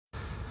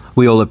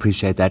We all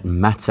appreciate that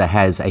matzah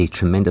has a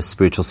tremendous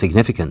spiritual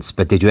significance,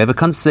 but did you ever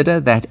consider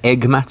that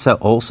egg matzah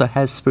also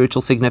has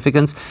spiritual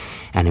significance?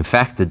 And in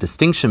fact, the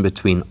distinction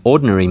between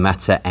ordinary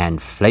matzah and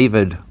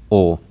flavored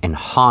or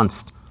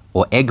enhanced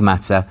or egg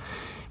matzah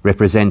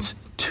represents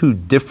two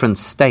different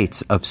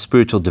states of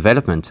spiritual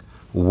development,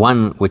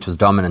 one which was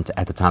dominant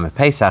at the time of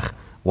Pesach,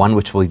 one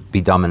which will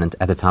be dominant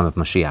at the time of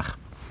Mashiach.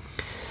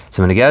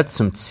 So when we get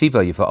zum Tziva,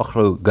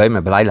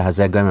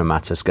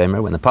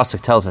 when the pasuk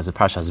tells us the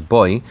Parshas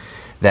Boy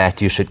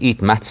that you should eat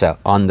matzah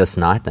on this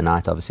night, the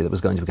night obviously that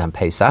was going to become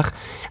Pesach,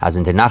 as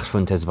in the Nacht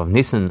von Tezvav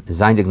Nisan,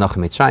 Zeindig noch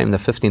Mitzrayim, the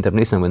 15th of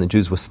Nisan, when the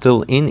Jews were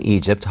still in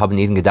Egypt, haben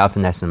ihnen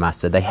gedarfen essen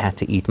matzah, they had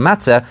to eat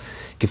matzah.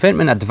 Gefällt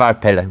mir advar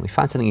pele. We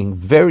find something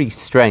very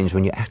strange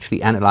when you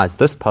actually analyze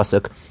this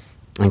pasuk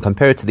and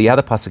compare it to the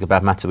other pasuk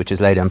about matzah, which is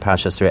later in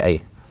Parshas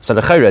Re'eh. So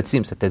it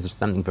seems that there's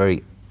something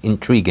very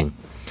intriguing.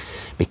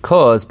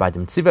 Because by the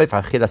Mitzvah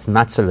Achilas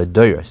Matzah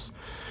L'Doros,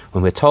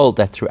 when we're told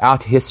that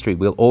throughout history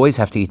we'll always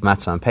have to eat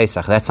matzah on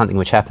Pesach, that's something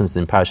which happens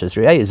in Parashas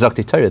Re'eh.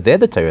 Zokti Torah, there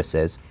the Torah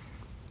says,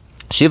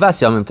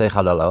 Shivas Yomim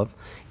Teichal Olav,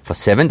 for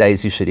 7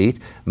 days you should eat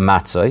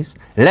matzos,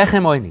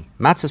 lechem oini,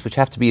 matzahs which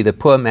have to be the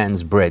poor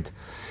man's bread.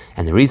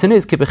 And the reason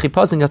is,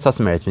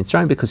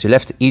 because you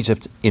left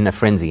Egypt in a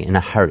frenzy, in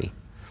a hurry.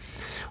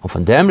 It's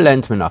from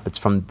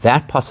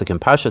that pasuk in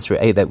Parashas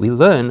Re'eh that we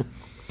learn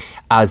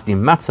as the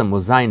matzah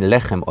muzayin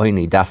lechem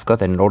oini dafka,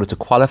 that in order to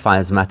qualify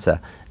as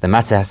matzah, the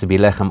matzah has to be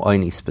lechem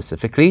oini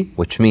specifically,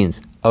 which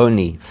means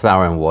only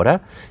flour and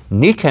water.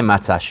 Nike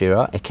matzah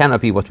shira, it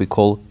cannot be what we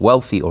call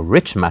wealthy or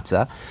rich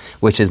matzah,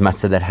 which is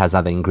matzah that has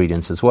other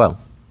ingredients as well.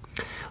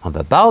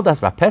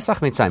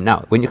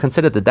 Now, when you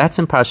consider that that's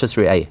in Parashas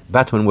Re'eh,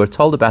 but when we're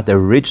told about the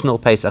original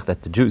Pesach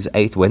that the Jews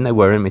ate when they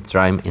were in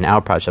Mitzrayim in our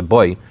Parasha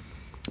Boy,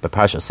 but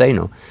Parasha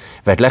Seinu,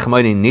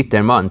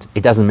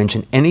 it doesn't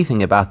mention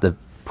anything about the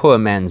poor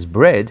man's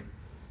bread,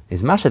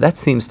 is masha. That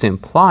seems to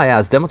imply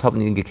as it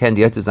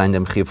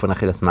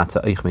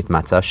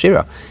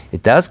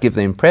does give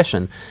the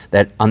impression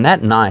that on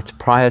that night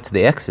prior to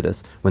the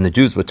Exodus, when the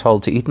Jews were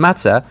told to eat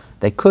matzah,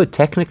 they could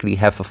technically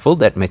have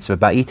fulfilled that mitzvah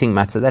by eating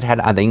matzah that had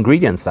other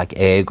ingredients like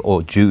egg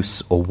or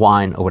juice or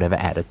wine or whatever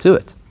added to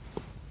it.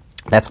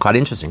 That's quite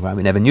interesting, right?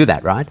 We never knew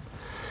that, right?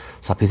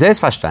 So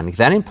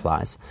that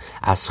implies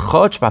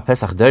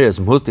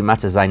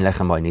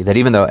that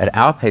even though at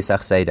our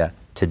Pesach Seder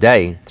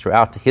today,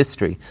 throughout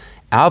history,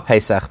 our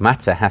Pesach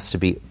matzah has to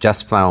be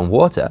just flour and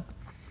water,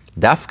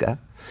 dafka,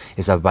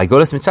 is that by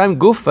Golas Mitzrayim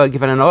Gufa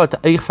given an order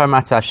to Eichfar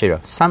Matzah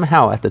Ashira.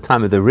 Somehow at the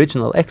time of the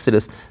original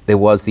Exodus there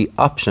was the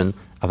option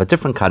of a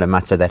different kind of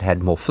matzah that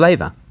had more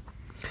flavor.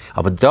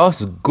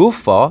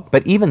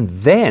 But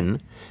even then,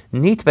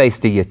 Nit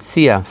based the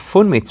Yetzia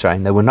fun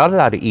Mitzrayim, they were not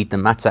allowed to eat the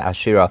matzah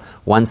ashira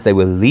once they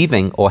were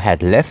leaving or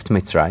had left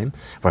Mitzrayim.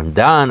 From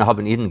Dan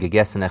haben ihnen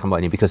gegessen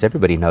because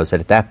everybody knows that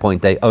at that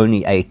point they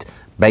only ate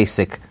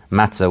basic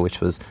matzah, which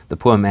was the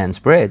poor man's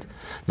bread.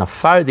 Now,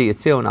 far the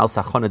Yetzia and al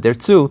sachona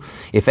derzu,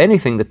 if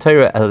anything, the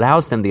Torah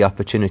allows them the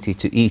opportunity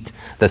to eat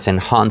this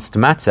enhanced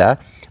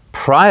matzah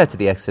prior to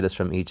the exodus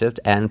from Egypt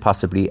and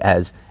possibly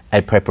as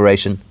a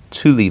preparation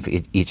to leave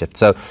Egypt.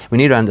 So we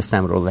need to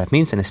understand what all that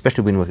means, and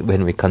especially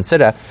when we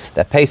consider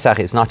that Pesach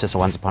is not just a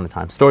once upon a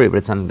time story, but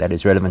it's something that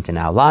is relevant in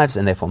our lives,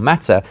 and therefore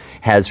matzah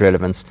has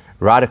relevance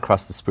right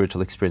across the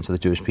spiritual experience of the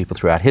Jewish people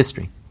throughout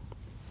history.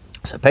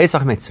 So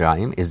Pesach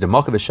Mitzrayim is the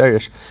Mokav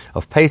Sherish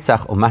of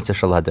Pesach or Matzah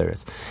Shel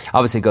Hadoros.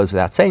 Obviously it goes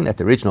without saying that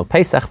the original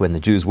Pesach, when the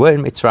Jews were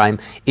in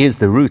Mitzrayim, is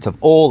the root of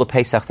all the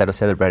Pesachs that are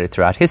celebrated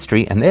throughout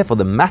history, and therefore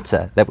the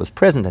matzah that was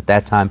present at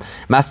that time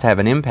must have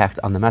an impact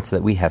on the matzah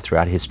that we have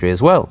throughout history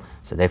as well.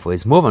 So therefore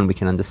is moving, we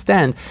can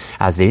understand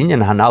as the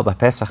Inyan Hanal Ba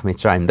Pesach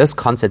Mitzrayim, this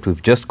concept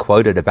we've just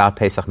quoted about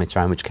Pesach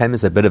Mitzrayim, which came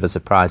as a bit of a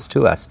surprise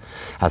to us,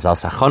 as Al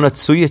Sachonot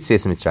Tzu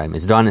Yetzias Mitzrayim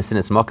is done in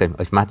Sinas Mokim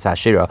of Matzah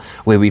Ashira,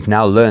 where we've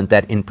now learned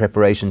that in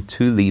preparation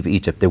to leave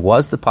Egypt, there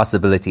was the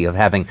possibility of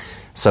having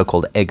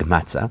so-called egg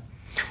matzah.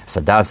 So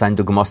there's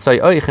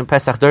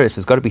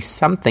got to be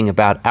something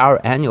about our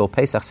annual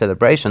Pesach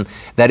celebration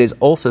that is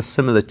also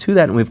similar to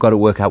that, and we've got to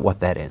work out what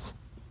that is.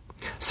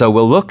 So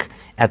we'll look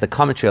at the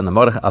commentary on the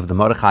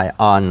Mordechai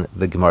on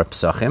the Gemara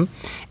Pesachim,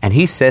 and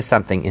he says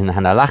something in the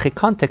Hanalachic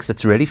context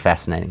that's really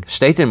fascinating.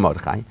 Steht in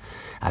Mordechai,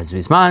 as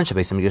Bizman,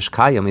 Shabeis HaMikdash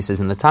Kayom, he says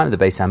in the time of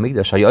the Beis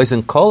HaMikdash,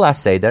 Hayoisen Kol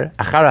HaSeder,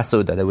 Achar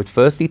HaSuda, they would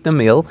first eat the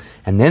meal,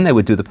 and then they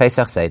would do the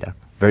Pesach Seder.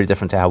 Very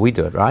different to how we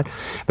do it, right?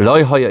 And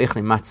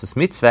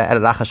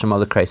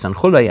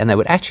they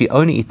would actually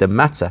only eat the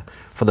matzah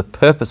for the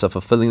purpose of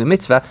fulfilling the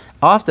mitzvah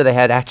after they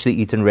had actually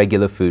eaten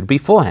regular food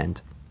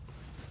beforehand.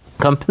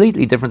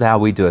 Completely different to how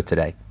we do it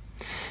today.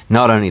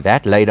 Not only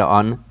that, later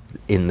on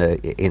in the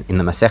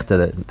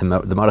Masechta,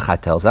 the Mordechai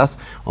tells us,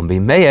 in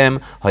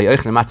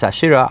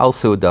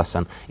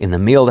the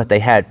meal that they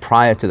had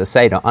prior to the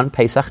Seder on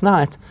Pesach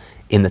night,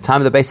 in the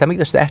time of the Beis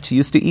HaMikdash, they actually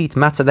used to eat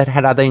matzah that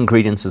had other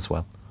ingredients as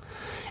well.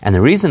 And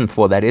the reason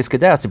for that is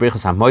Kedas, the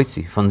Brichas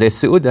HaMoitzi, von der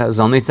Seuda,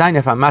 soll nicht sein,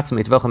 if a matzah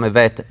mit welchem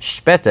evet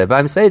später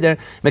beim Seder,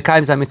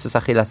 mekayim sein mitzvah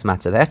achilas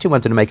matzah. They actually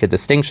wanted to make a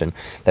distinction,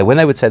 that when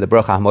they would say the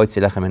Bracha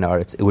HaMoitzi lechem in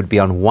Aretz, it would be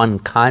on one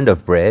kind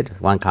of bread,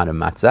 one kind of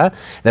matzah,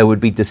 that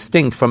would be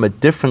distinct from a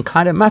different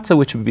kind of matzah,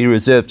 which would be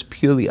reserved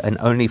purely and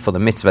only for the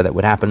mitzvah that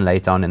would happen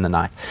later on in the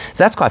night.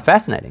 So that's quite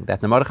fascinating, that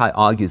the Mordechai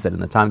argues that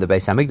in the time of the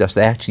Beis HaMikdash,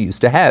 they actually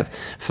used to have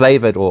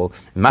flavored or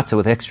matzah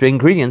with extra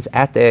ingredients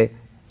at their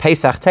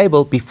Pesach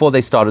table before they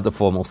started the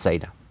formal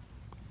Seder.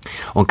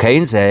 Now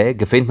obviously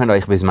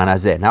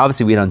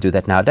we don't do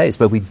that nowadays,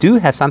 but we do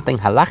have something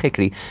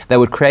halachically that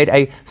would create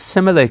a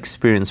similar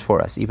experience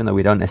for us, even though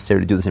we don't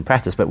necessarily do this in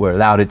practice, but we're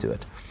allowed to do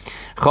it.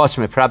 Of course,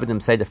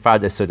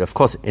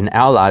 in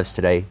our lives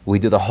today, we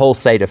do the whole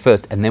Seder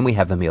first, and then we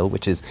have the meal,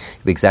 which is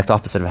the exact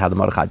opposite of how the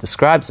Mordechai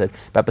describes it.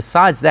 But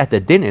besides that,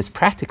 the din is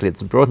practically,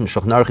 it's brought in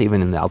Shulchan Aruch,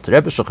 even in the Alter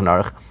Rebbe Shulchan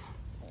Aruch,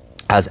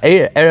 as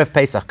Erev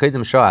Pesach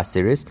Kodem Shoah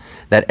series,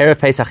 that Erev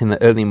Pesach in the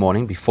early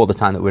morning, before the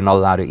time that we're not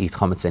allowed to eat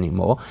chametz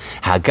anymore,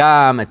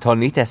 Hagam eton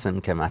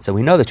nitesem kematzah.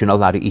 We know that you're not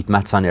allowed to eat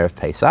matzah on Erev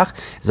Pesach,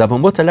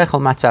 Zabamuta lechol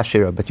matzah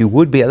shira, but you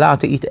would be allowed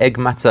to eat egg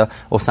matzah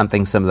or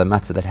something similar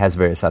matzah that has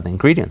various other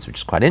ingredients, which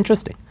is quite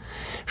interesting.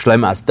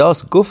 Shlomo as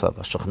dos gufa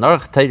v'Shulchan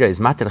Aruch Torah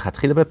is matir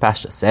lechatchila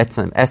bepashtus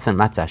etzem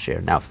matzah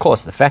shira. Now, of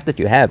course, the fact that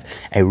you have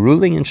a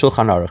ruling in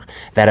Shulchan Aruch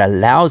that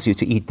allows you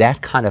to eat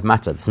that kind of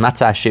matzah, this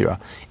matzah shira,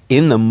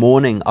 in the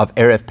morning of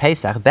Erev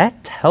Pesach,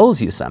 that tells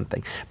you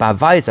something.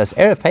 Ba'avayis as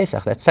Erev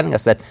Pesach, that's telling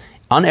us that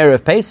on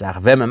Erev Pesach,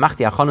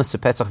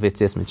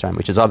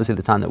 which is obviously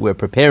the time that we're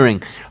preparing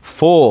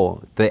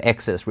for the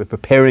Exodus, we're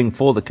preparing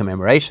for the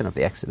commemoration of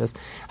the Exodus,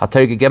 then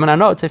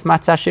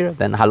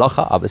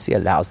halacha obviously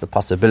allows the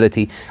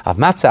possibility of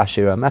matzah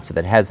shira, matzah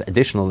that has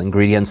additional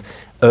ingredients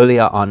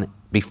earlier on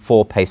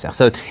before Pesach.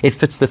 So it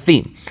fits the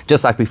theme.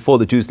 Just like before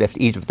the Jews left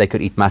Egypt, they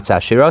could eat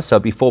matzah shira. So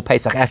before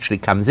Pesach actually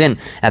comes in,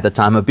 at the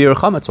time of Bir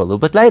Chometz, or a little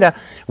bit later,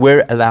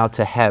 we're allowed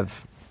to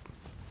have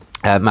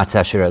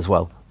matzah shira as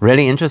well.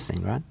 Really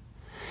interesting, right?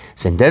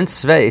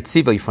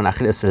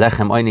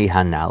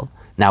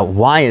 Now,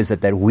 why is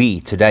it that we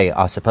today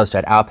are supposed to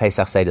at our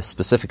Pesach Seder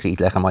specifically eat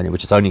lechem oini,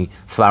 which is only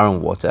flour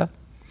and water?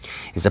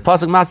 Is the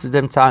pasuk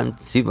masvidem time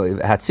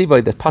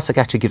hatzivoy? The pasuk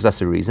actually gives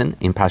us a reason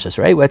in Parshas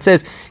Re'eh, where it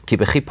says ki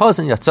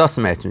b'chipozin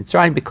yatzosem eretz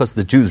Mitzrayim, because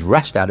the Jews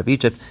rushed out of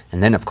Egypt,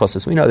 and then of course,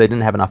 as we know, they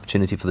didn't have an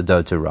opportunity for the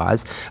dough to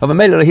rise. Of a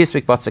melech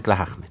hispik batzek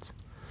lahachmitz.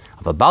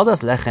 Of a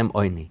baldas lechem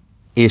oini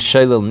is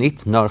sholel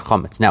nit nor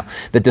chometz. Now,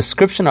 the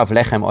description of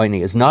lechem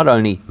oini is not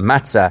only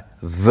matzah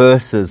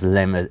versus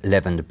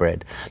leavened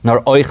bread,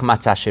 nor oich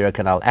matzah shira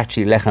kanal.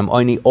 Actually, lechem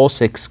oini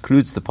also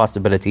excludes the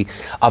possibility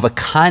of a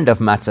kind of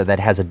matzah that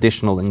has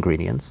additional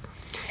ingredients.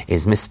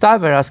 Is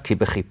mistaveras ki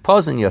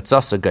b'chipozin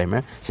yotzos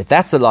gomer. So if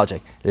that's the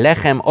logic,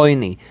 lechem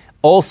oini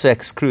also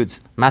excludes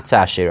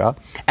matzah shira,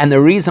 and the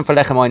reason for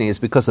lechem oini is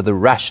because of the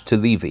rush to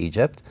leave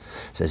Egypt.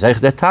 So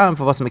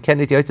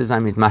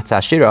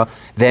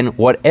then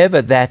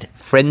whatever that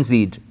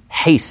frenzied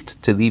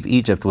haste to leave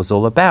Egypt was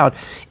all about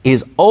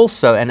is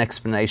also an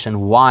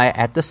explanation why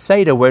at the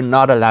Seder we're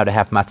not allowed to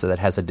have matzah that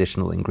has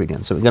additional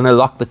ingredients. So we're going to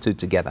lock the two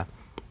together.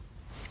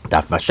 In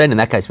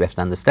that case, we have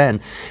to understand,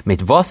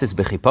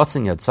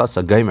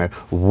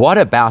 what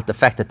about the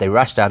fact that they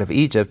rushed out of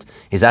Egypt?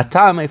 Is that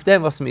time, if there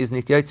was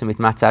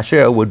matzah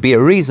shira, would be a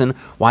reason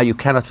why you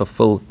cannot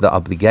fulfill the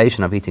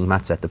obligation of eating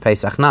matzah at the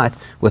Pesach night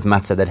with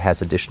matzah that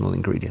has additional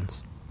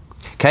ingredients.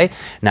 Okay,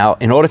 now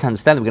in order to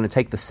understand it, we're going to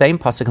take the same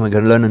pasuk and we're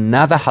going to learn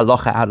another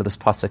halacha out of this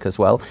pasuk as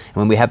well. And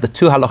when we have the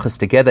two halachas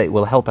together, it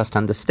will help us to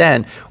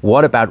understand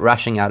what about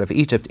rushing out of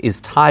Egypt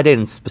is tied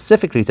in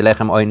specifically to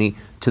lechem oini,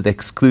 to the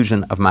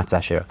exclusion of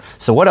matzah shira.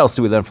 So what else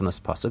do we learn from this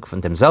pasuk?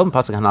 From demselben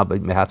pasuk hanal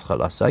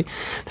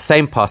the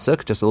same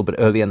pasuk, just a little bit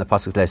earlier in the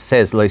pasuk, there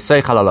says lo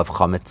yiseichal alav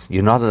chometz.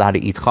 You're not allowed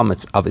to eat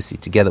chometz, obviously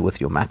together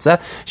with your matzah.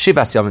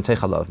 Shivas yom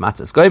teichal alav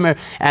matzahs gomer,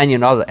 and you're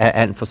not,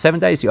 and for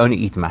 7 days you only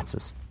eat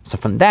matzahs. So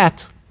from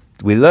that,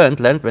 we learned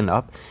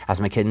up as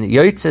the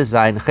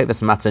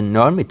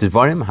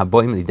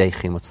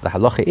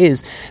halacha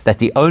is that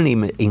the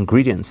only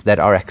ingredients that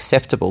are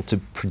acceptable to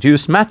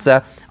produce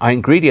matzah are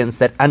ingredients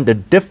that under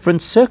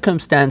different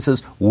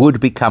circumstances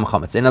would become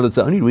chometz. In other words,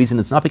 the only reason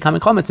it's not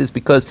becoming chometz is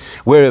because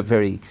we're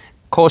very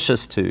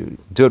cautious to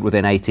do it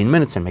within 18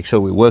 minutes and make sure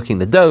we're working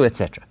the dough,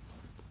 etc.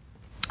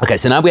 Okay,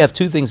 so now we have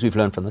two things we've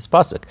learned from this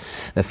pasuk.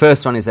 The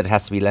first one is that it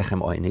has to be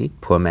lechem oini,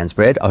 poor man's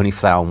bread, only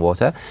flour and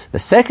water. The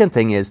second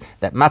thing is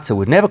that matzah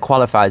would never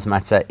qualify as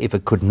matzah if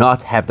it could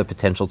not have the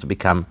potential to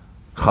become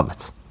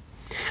chometz.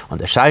 On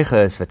the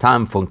shayches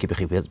v'tam von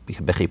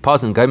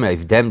bechipazin gomer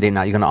ivdem.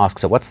 Now you're going to ask,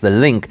 so what's the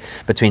link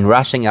between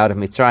rushing out of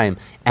Mitzrayim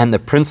and the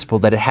principle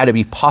that it had to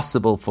be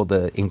possible for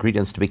the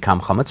ingredients to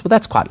become chometz? Well,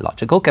 that's quite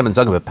logical. Kemen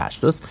sagen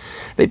bepashtus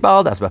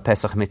v'bald as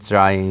bepesach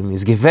Mitzrayim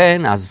is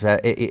given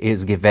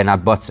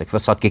abotzek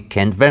v'sot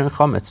gekent v'en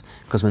chometz.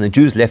 Because when the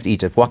Jews left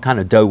Egypt, what kind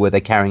of dough were they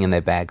carrying in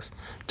their bags?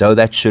 Dough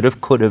that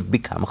could have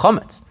become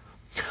chometz.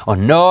 The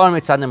only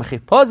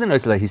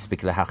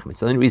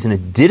reason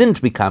it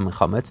didn't become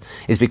chometz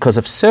is because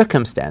of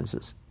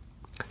circumstances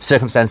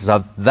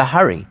of the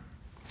hurry.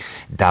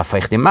 Darf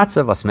euch die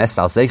Matzah, was messt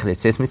als Zeichen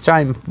Yetzias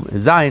Mitzrayim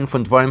sein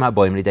von Dvorim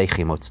haboim lidei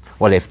chimutz.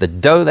 Well, if the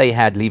dough they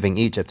had leaving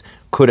Egypt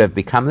could have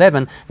become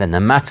leaven, then the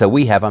matzah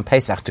we have on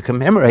Pesach to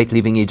commemorate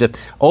leaving Egypt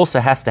also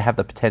has to have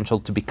the potential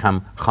to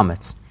become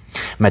chametz.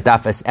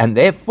 And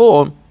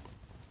therefore,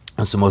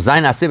 and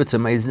then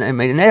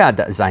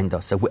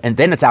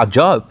it's our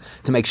job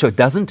to make sure it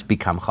doesn't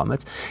become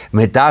chametz.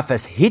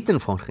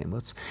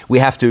 We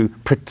have to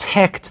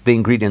protect the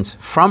ingredients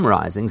from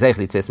rising.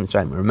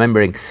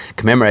 Remembering,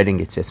 commemorating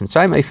Yetzias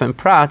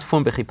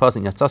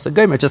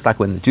Mitzrayim. Just like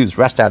when the Jews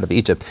rushed out of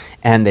Egypt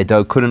and their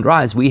dough couldn't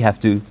rise, we have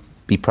to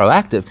be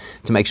proactive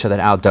to make sure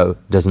that our dough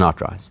does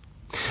not rise.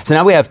 So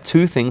now we have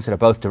two things that are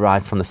both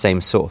derived from the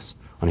same source.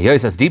 And he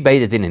has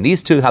debated in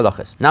these two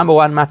halachas. Number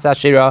one, matzah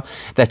shira,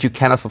 that you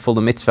cannot fulfill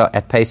the mitzvah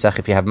at Pesach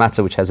if you have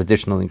matzah which has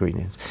additional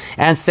ingredients.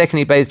 And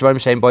secondly, based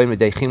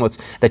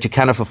that you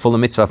cannot fulfill the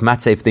mitzvah of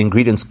matzah if the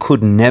ingredients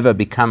could never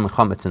become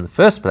chametz in the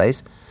first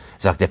place.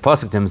 Sagt der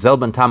Pasuk dem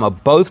selben Tam are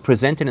both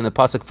presented in the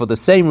Pasuk for the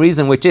same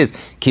reason, which is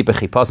because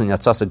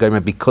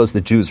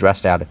the Jews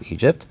rushed out of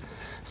Egypt.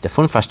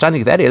 Stefan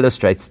verstandig, that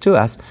illustrates to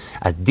us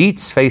that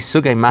these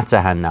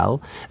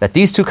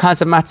two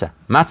kinds of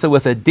matzah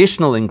with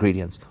additional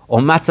ingredients,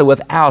 or matzah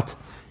without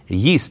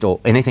yeast or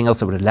anything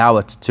else that would allow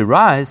it to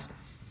rise,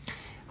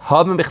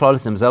 they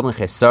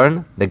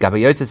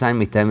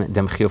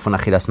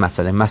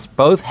must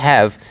both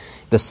have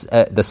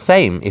the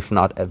same, if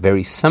not a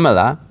very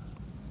similar,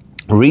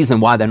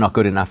 reason why they're not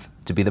good enough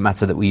to be the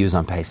matzah that we use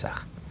on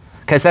Pesach.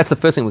 Okay, so that's the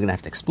first thing we're going to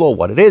have to explore,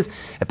 what it is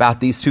about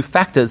these two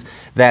factors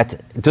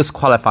that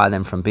disqualify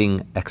them from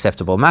being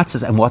acceptable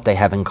matzahs and what they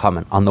have in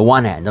common on the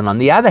one hand. And on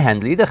the other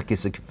hand, we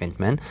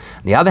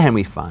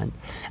find,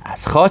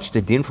 as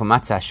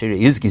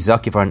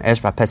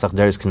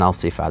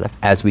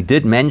we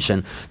did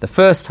mention, the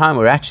first time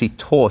we're actually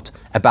taught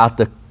about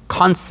the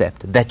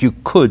concept that you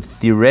could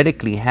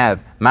theoretically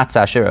have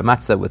matzah shira,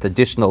 matzah with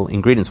additional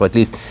ingredients, or at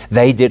least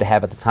they did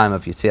have at the time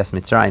of Yetzias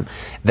Mitzrayim.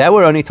 That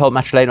we're only told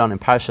much later on in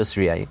Parashas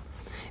Re'eh.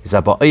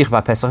 Truth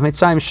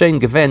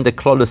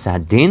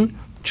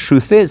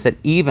is that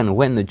even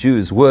when the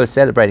Jews were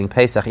celebrating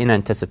Pesach in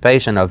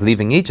anticipation of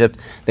leaving Egypt,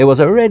 there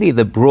was already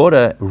the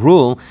broader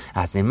rule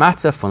as that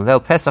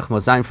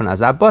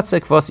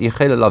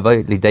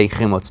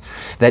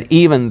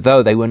even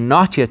though they were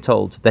not yet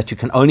told that you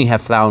can only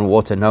have flour and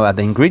water, no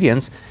other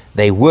ingredients,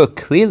 they were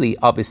clearly,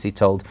 obviously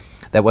told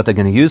that what they're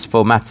going to use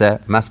for matzah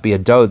must be a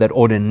dough that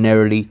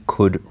ordinarily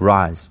could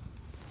rise.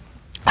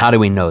 How do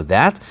we know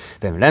that?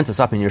 When we learn this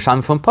up in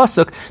Yerushalmi from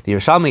Pasuk, the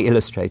Yerushalmi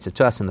illustrates it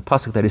to us in the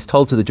Pasuk that is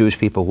told to the Jewish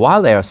people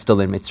while they are still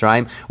in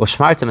Mitzrayim,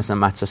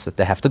 that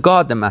they have to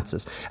guard the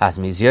matzahs. As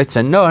from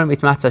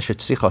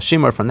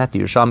that the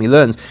Yerushalmi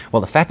learns, well,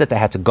 the fact that they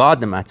had to guard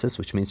the matzahs,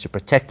 which means to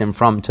protect them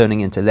from turning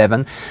into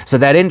leaven, so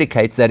that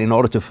indicates that in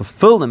order to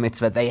fulfill the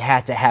mitzvah, they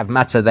had to have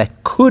matzah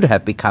that could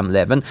have become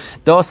leaven.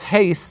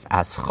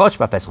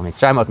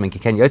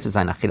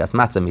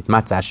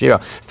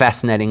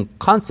 Fascinating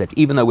concept,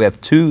 even though we have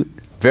two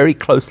very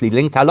closely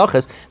linked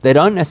halachas, they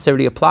don't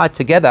necessarily apply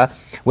together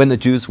when the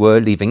Jews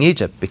were leaving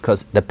Egypt,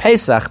 because the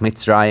Pesach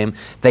Mitzrayim,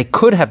 they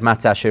could have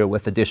matzah shira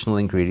with additional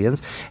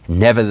ingredients.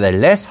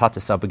 Nevertheless, at the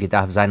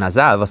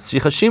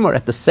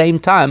same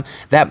time,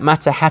 that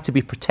matzah had to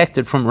be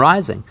protected from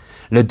rising.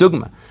 Let's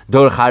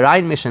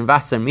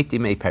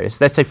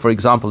say, for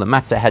example, the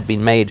matzah had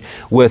been made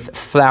with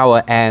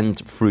flour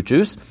and fruit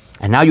juice,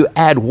 and now you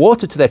add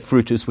water to that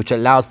fruit juice, which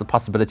allows the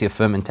possibility of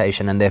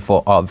fermentation and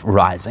therefore of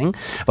rising.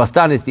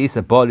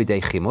 The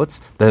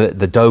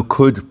dough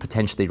could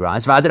potentially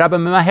rise.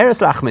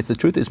 The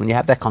truth is, when you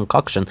have that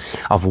concoction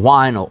of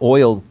wine or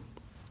oil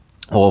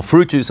or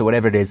fruit juice or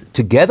whatever it is,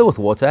 together with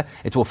water,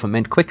 it will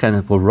ferment quicker and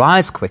it will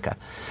rise quicker.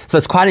 So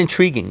it's quite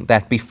intriguing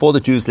that before the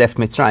Jews left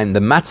Mitzrayim,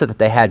 the matzah that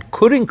they had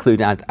could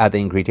include other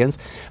ingredients,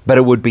 but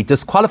it would be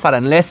disqualified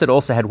unless it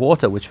also had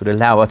water, which would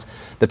allow it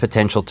the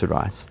potential to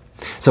rise.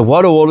 So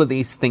what do all of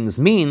these things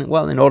mean?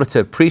 Well, in order to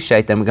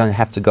appreciate them, we're going to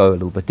have to go a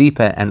little bit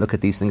deeper and look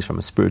at these things from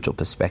a spiritual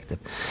perspective.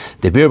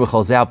 To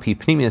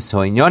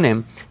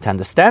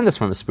understand this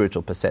from a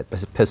spiritual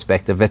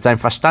perspective,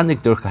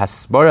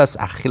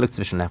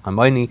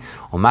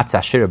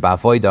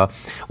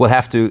 we'll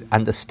have to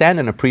understand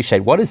and appreciate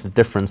what is the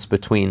difference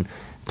between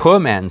poor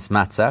man's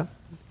matzah,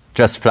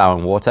 just flour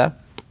and water,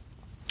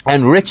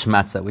 and rich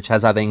matzah, which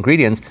has other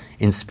ingredients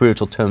in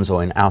spiritual terms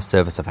or in our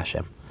service of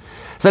Hashem.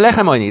 So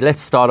lechem oini,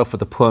 let's start off with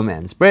the poor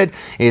man's bread.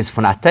 Is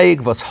von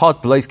ateig was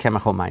hot blois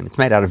kemach mayim. It's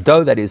made out of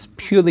dough that is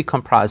purely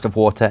comprised of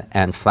water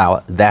and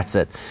flour. That's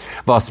it.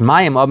 Was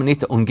mayim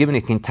abnita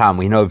ungibenik in tam.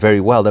 We know very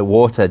well that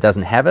water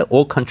doesn't have it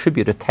or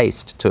contribute a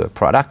taste to a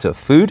product, to a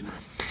food.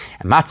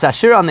 And matzah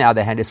shira, on the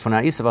other hand, is von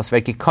aisa was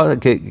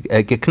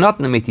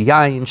geknoten mit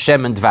yain,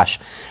 shem and dvash.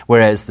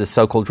 Whereas the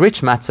so-called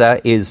rich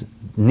matzah is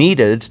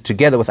kneaded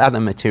together with other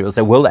materials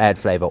that will add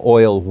flavor,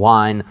 oil,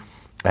 wine,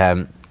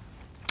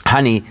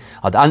 honey,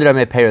 or the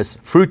andere pears,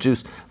 fruit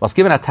juice, was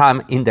given a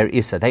time in their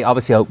isa. They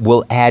obviously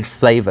will add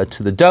flavor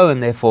to the dough,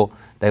 and therefore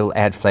they will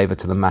add flavor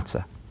to the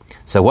matzah.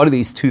 So what do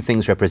these two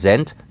things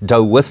represent?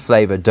 Dough with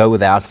flavor, dough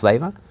without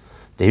flavor?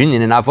 The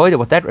union in avodah,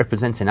 what that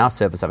represents in our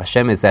service of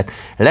Hashem is that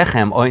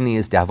lechem oini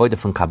is the avodah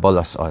from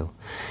kabbalas oil.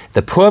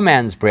 The poor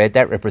man's bread,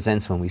 that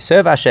represents when we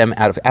serve Hashem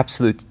out of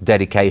absolute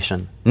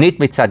dedication. Nit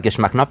mitzad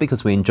geschmack, not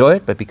because we enjoy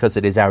it, but because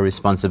it is our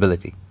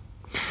responsibility.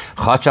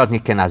 Even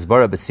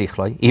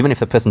if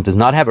the person does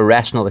not have a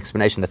rational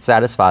explanation that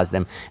satisfies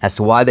them as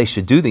to why they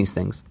should do these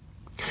things.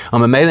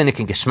 And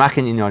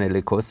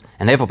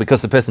therefore,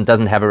 because the person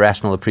doesn't have a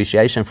rational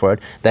appreciation for it,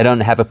 they don't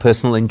have a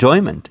personal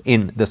enjoyment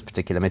in this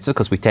particular mitzvah,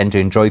 because we tend to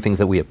enjoy things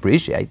that we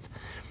appreciate.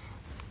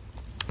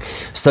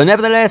 So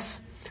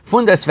nevertheless, the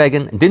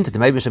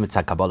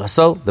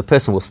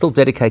person will still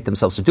dedicate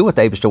themselves to do what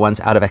the Eibishter wants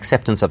out of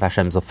acceptance of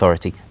Hashem's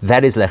authority.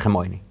 That is lechem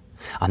oini.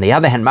 On the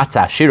other hand,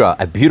 matzah ashira,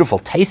 a beautiful,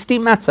 tasty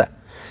matzah,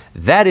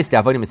 that is the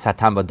avodah mitzvah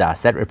tam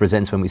v'das. That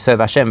represents when we serve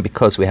Hashem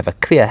because we have a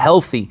clear,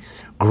 healthy,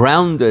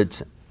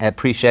 grounded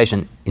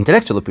appreciation,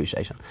 intellectual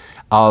appreciation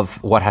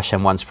of what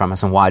Hashem wants from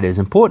us and why it is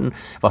important.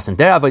 Then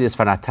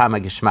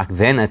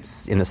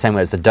it's in the same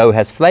way as the dough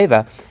has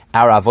flavor,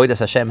 our avodas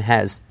Hashem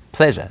has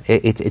pleasure.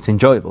 It's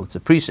enjoyable, it's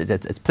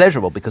appreciated, it's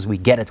pleasurable because we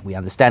get it, we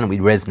understand, and we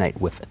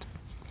resonate with it.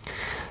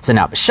 So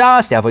now,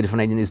 b'shas the avodah von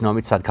Eden is no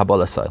mitzad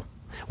kabbalah soil.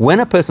 When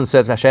a person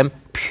serves Hashem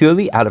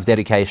purely out of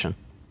dedication,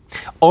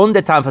 on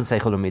the time von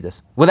seichel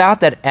u'midas, without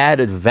that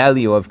added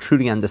value of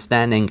truly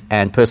understanding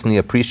and personally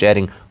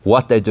appreciating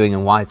what they're doing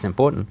and why it's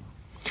important,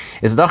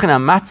 is doch in a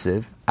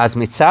matziv as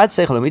mitzad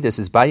seichel u'midas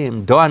is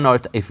bayim do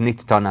anort if nit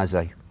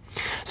tanazay.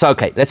 So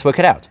okay, let's work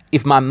it out.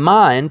 If my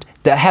mind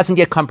that hasn't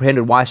yet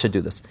comprehended why I should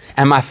do this,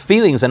 and my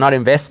feelings are not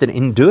invested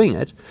in doing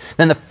it,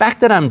 then the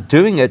fact that I'm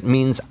doing it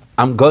means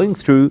I'm going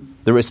through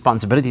the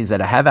responsibilities that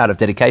I have out of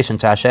dedication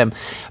to Hashem,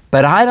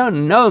 but I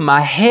don't know,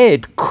 my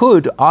head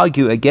could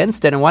argue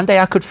against it, and one day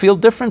I could feel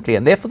differently,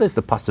 and therefore there's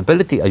the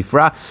possibility of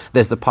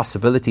there's the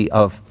possibility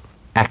of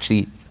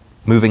actually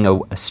moving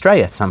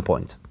astray at some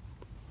point.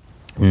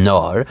 But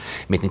the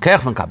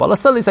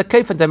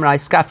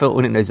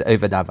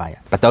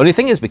only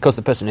thing is, because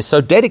the person is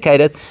so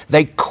dedicated,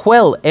 they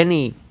quell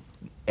any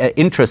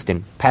interest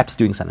in perhaps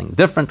doing something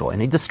different or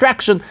any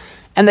distraction,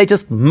 and they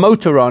just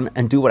motor on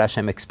and do what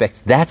Hashem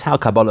expects. That's how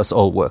Kabbalah's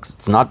all works.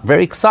 It's not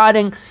very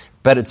exciting,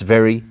 but it's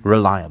very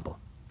reliable.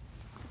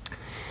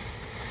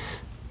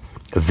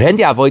 But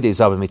when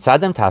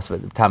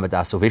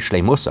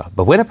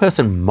a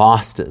person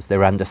masters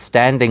their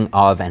understanding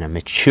of and a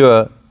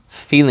mature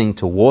feeling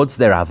towards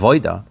their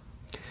avodah,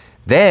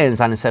 then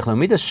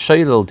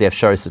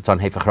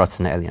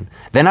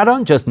I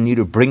don't just need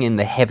to bring in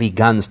the heavy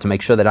guns to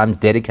make sure that I'm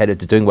dedicated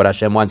to doing what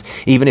Hashem wants,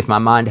 even if my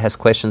mind has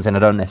questions and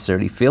I don't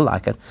necessarily feel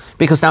like it,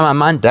 because now my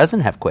mind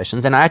doesn't have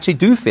questions and I actually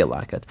do feel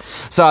like it.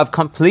 So I've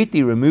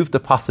completely removed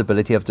the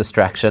possibility of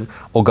distraction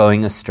or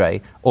going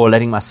astray or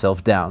letting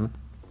myself down.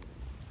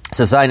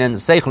 There is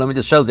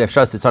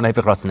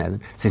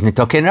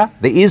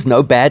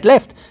no bad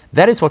left.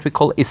 That is what we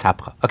call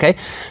ishapcha. Okay?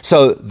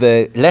 So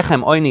the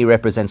lechem oini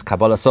represents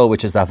Kabbalah soul,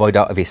 which is the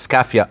avodah of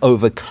iskafia,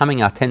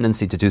 overcoming our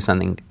tendency to do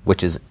something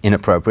which is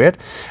inappropriate,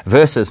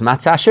 versus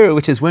matzah ashira,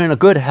 which is we're in a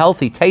good,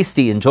 healthy,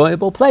 tasty,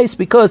 enjoyable place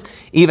because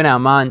even our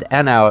mind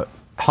and our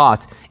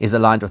heart is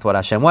aligned with what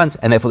Hashem wants,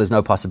 and therefore there's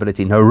no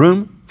possibility, no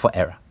room for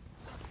error.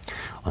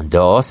 On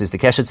dos is the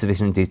keshet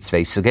zwischen die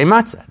zwei sugei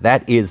matzah.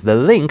 That is the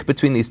link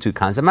between these two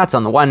kinds of matzah.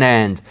 On the one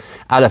hand,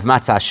 out of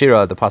matzah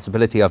ashira, the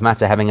possibility of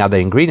matzah having other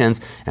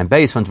ingredients, and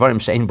based on dvarim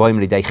she'ein boim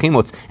lidei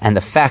chimutz, and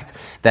the fact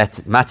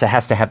that matzah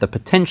has to have the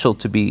potential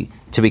to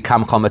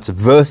become chometz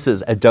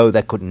versus a dough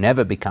that could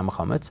never become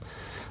chometz.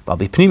 But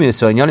the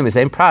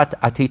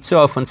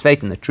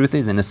truth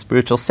is, in a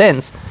spiritual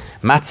sense,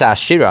 matzah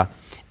ashira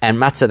and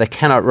matzah that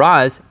cannot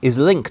rise is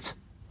linked.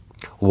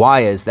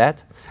 Why is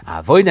that?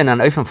 Let's say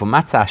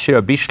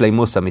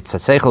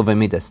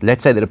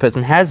that a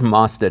person has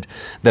mastered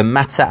the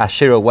matzah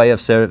ashira way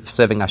of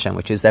serving Hashem,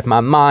 which is that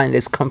my mind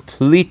is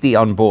completely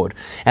on board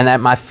and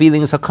that my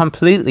feelings are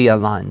completely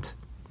aligned.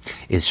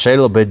 That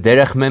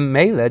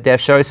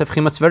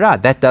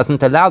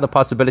doesn't allow the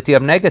possibility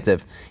of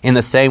negative, in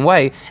the same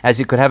way as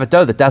you could have a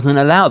dough that doesn't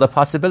allow the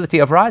possibility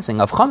of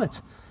rising, of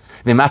chometz.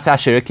 In fact,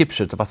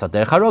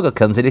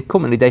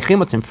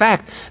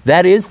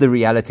 that is the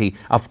reality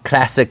of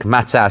classic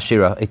matzah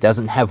ashira. It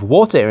doesn't have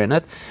water in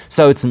it,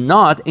 so it's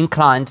not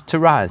inclined to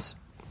rise.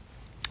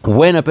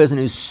 When a person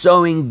is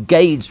so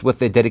engaged with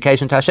their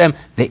dedication to Hashem,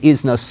 there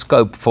is no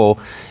scope for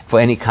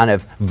any kind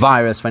of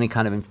virus, for any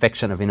kind of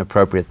infection of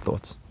inappropriate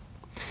thoughts.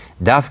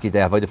 Specifically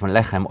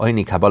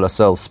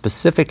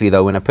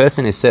though, when a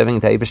person is serving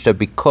the Eibishter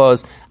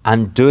because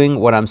I'm doing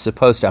what I'm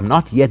supposed to, I'm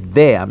not yet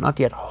there, I'm not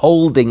yet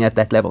holding at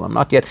that level, I'm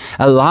not yet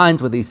aligned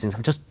with these things,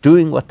 I'm just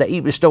doing what the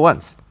Eibishter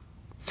wants.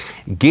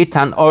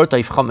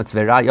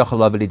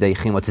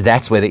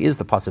 That's where there is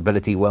the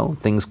possibility, well,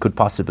 things could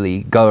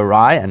possibly go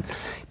awry and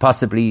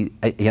possibly,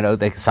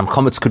 some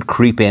chometz could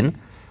creep in,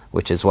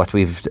 which is what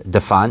we've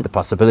defined, the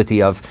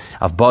possibility of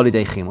bali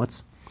dei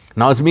chimutz.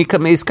 But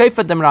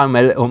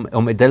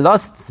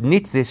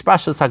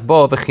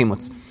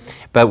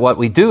what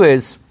we do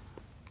is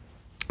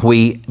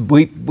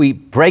we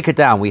break it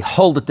down, we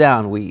hold it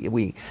down,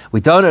 we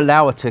don't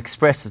allow it to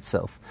express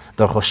itself.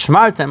 In the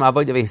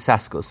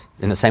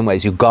same way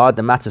as you guard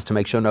the matzahs to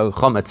make sure no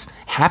chometz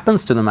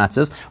happens to the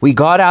matzahs, we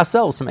guard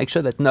ourselves to make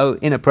sure that no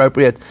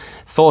inappropriate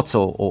thoughts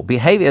or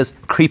behaviors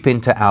creep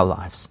into our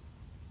lives.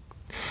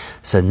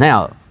 So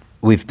now,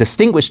 we've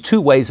distinguished two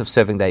ways of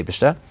serving the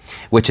Eibishter,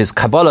 which is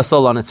Kabbalah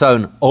Sol on its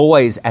own,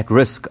 always at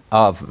risk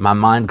of my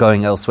mind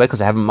going elsewhere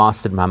because I haven't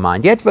mastered my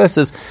mind yet,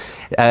 versus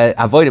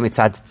Avodah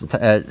Mitzad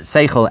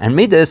Seichel and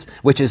Midas,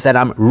 which is that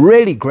I'm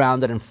really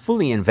grounded and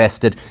fully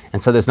invested,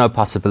 and so there's no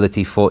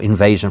possibility for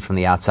invasion from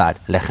the outside.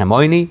 Lechem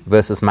Oini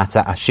versus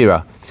Matzah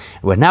Ashira.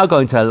 We're now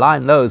going to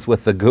align those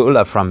with the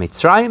Geula from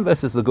Mitzrayim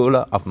versus the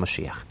Geula of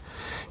Mashiach.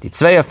 Die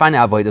zwei feine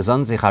Avodah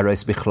sollen sich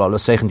heraus bichlolo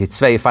seichen die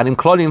zwei feinen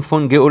Klolim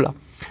von Geula.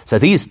 So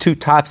these two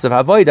types of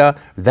avodah,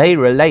 they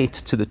relate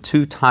to the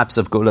two types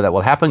of geula that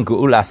will happen: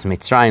 geulas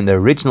Mitzrayim, the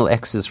original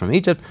exodus from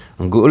Egypt,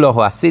 and geula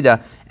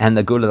hoasida, and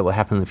the geula that will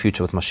happen in the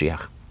future with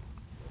Mashiach.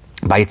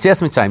 By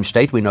Yetzias Mitzrayim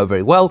state, we know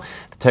very well,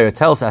 the Torah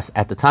tells us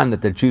at the time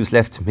that the Jews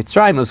left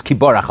Mitzrayim, it was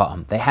kiborach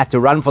ha'am. They had to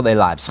run for their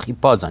lives,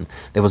 chipazon.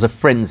 There was a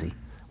frenzy.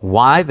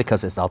 Why?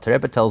 Because as the Alter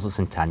Rebbe tells us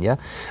in Tanya,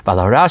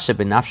 because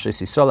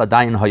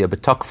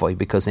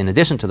in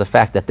addition to the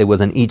fact that there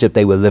was an Egypt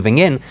they were living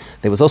in,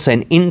 there was also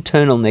an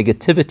internal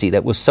negativity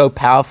that was so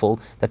powerful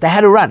that they had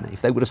to run.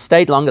 If they would have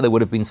stayed longer, they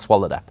would have been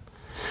swallowed up.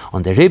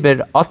 When there's still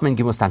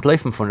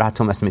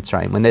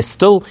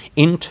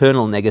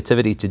internal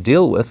negativity to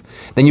deal with,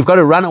 then you've got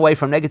to run away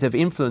from negative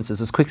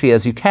influences as quickly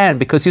as you can,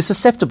 because you're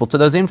susceptible to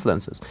those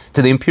influences,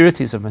 to the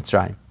impurities of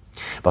Mitzrayim.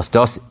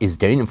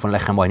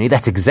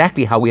 That's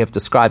exactly how we have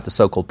described the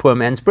so-called poor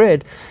man's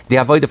bread, the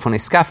avodah von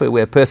iskafe,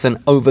 where a person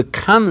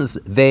overcomes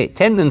their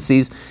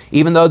tendencies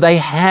even though they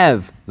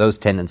have those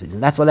tendencies.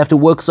 And that's why they have to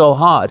work so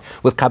hard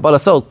with Kabbalah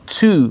Sol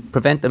to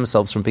prevent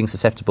themselves from being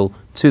susceptible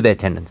to their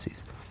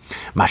tendencies.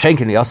 Whereas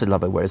when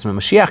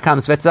Mashiach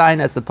comes,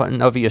 as the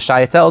Novi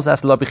Yeshaya tells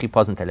us,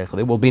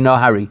 there will be no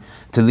hurry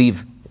to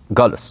leave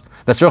Golus.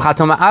 It's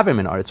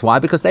why?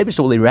 Because the Eibishter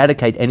will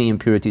eradicate any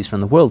impurities from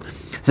the world.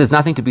 So there's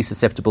nothing to be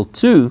susceptible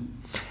to.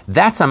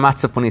 That's a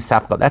matzah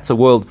punisapka. That's a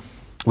world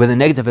where the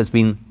negative has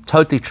been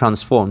totally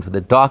transformed, where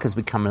the dark has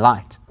become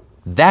light.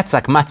 That's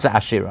like matzah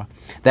ashira.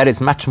 That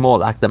is much more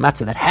like the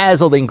matzah that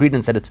has all the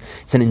ingredients, that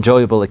it's an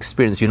enjoyable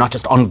experience. You're not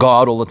just on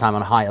guard all the time,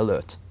 on high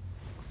alert.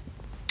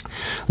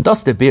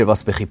 That's why the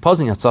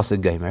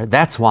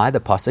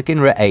pasuk in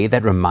Re'eh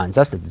that reminds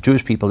us that the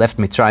Jewish people left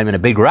Mitzrayim in a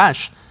big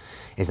rush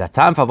is that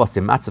time for was the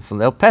matzah from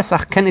the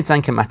Pesach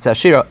matzah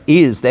ashira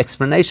is the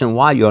explanation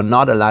why you're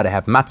not allowed to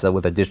have matzah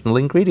with additional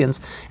ingredients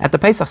at the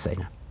Pesach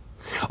Seder.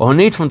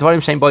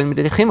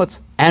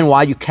 And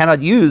why you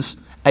cannot use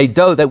a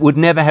dough that would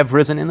never have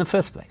risen in the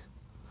first place.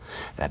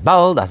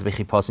 Because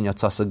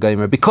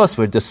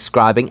we're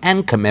describing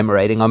and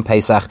commemorating on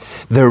Pesach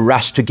the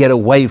rush to get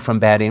away from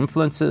bad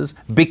influences,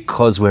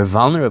 because we're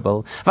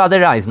vulnerable,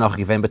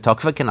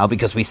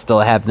 because we still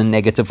have the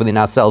negative within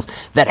ourselves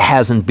that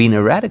hasn't been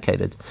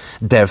eradicated.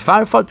 That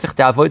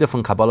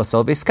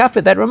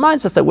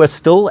reminds us that we're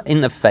still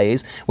in the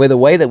phase where the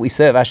way that we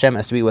serve Hashem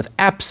has to be with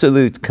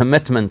absolute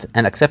commitment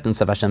and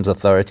acceptance of Hashem's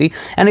authority,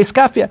 and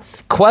iskafia,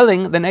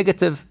 quelling the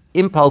negative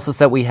impulses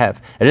that we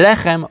have.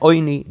 Lechem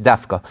oini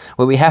dafka,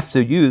 where we have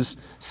to use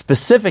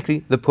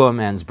specifically the poor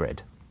man's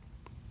bread.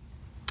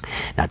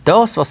 Now,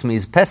 das was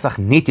mis Pesach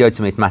nit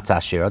yotz mit matzah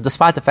ashira,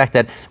 despite the fact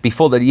that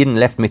before the Yidden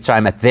left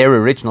Mitzrayim at their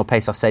original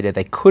Pesach Seder,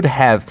 they could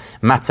have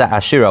matzah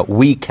ashira,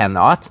 we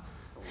cannot.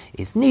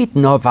 Is nit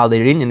no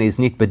valerinnen is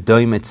nit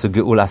bedoimet zu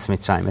geulas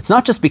Mitzrayim. It's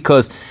not just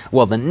because,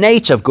 well, the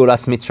nature of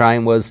geulas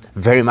Mitzrayim was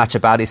very much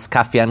about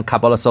iskafia and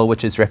Kabbalah Sol,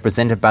 which is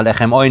represented by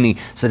lechem oini,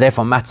 so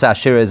therefore matzah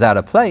ashira is out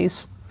of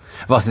place.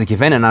 Because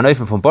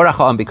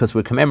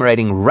we're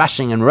commemorating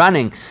rushing and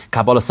running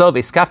Kabbalah Sol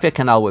Iskafia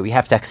Canal, where we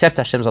have to accept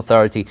Hashem's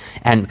authority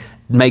and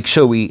make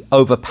sure we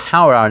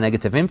overpower our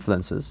negative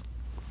influences.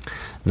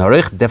 But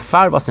there's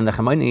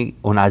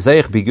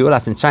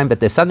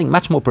something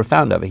much more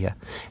profound over here.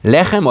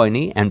 Lechem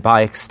oini, and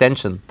by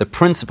extension, the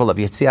principle of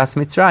Yetzias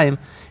Mitzrayim,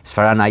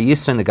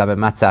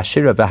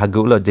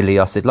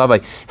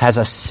 has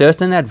a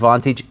certain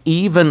advantage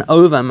even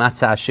over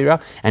Matzah Ashira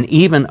and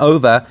even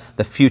over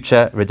the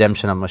future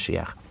redemption of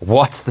Mashiach.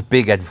 What's the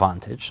big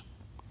advantage?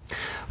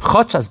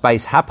 Well,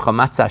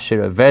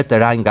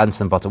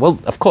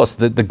 of course,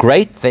 the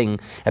great thing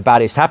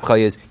about Ishapcha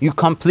is you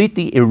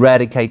completely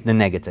eradicate the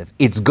negative.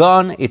 It's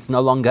gone, it's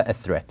no longer a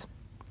threat.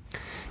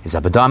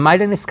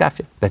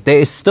 But there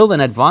is still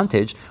an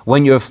advantage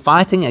when you're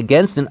fighting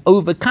against and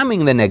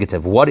overcoming the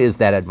negative. What is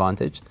that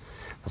advantage?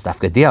 Because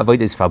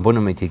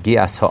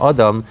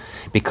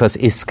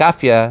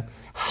Iskafia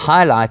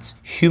highlights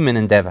human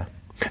endeavor.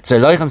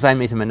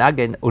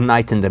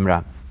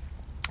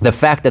 The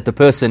fact that the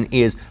person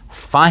is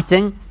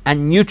fighting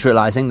and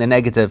neutralizing the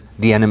negative,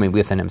 the enemy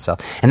within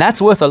himself. And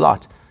that's worth a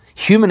lot.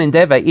 Human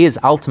endeavor is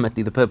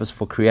ultimately the purpose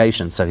for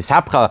creation. So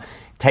Ishapcha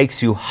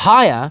takes you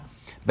higher,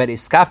 but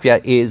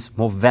Iskafia is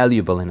more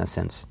valuable in a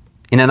sense.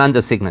 In an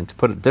undersignal, to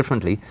put it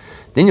differently,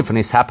 when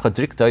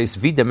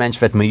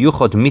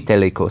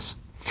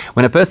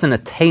a person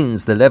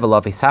attains the level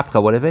of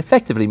Ishapcha, what it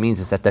effectively means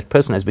is that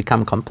person has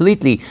become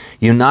completely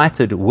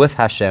united with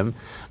Hashem,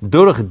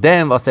 durch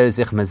dem, was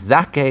sich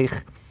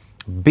mezakech,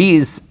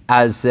 bis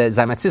as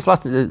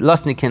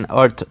lasnikin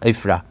ort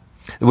ifra.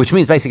 Which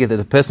means basically that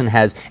the person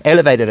has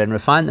elevated and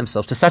refined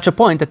themselves to such a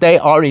point that they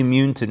are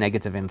immune to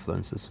negative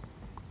influences.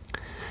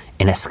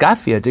 In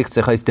Eskafia,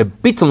 the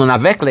bittul und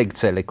avekleg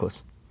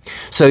tzelikus.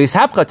 So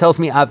Ishapcha tells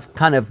me I've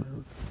kind of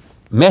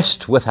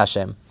meshed with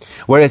Hashem.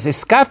 Whereas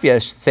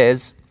Iskafia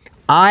says,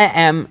 I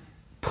am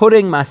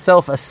putting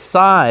myself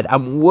aside.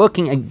 I'm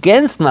working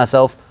against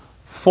myself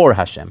for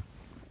Hashem.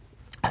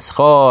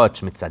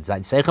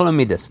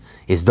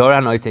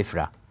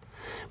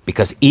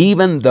 Because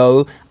even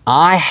though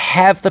I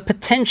have the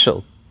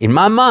potential in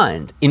my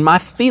mind, in my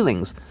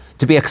feelings,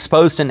 to be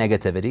exposed to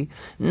negativity,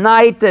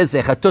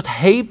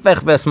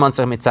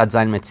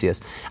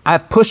 I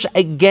push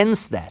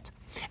against that.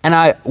 And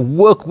I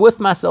work with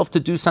myself to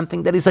do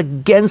something that is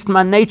against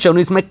my nature and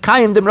is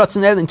mekayim dem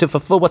ratzon elin, to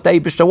fulfill what the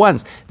Eibishter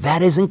wants.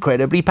 That is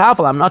incredibly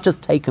powerful. I'm not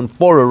just taken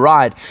for a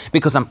ride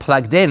because I'm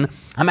plugged in.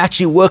 I'm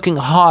actually working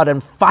hard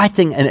and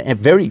fighting a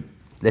very,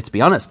 let's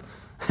be honest,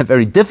 a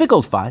very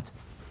difficult fight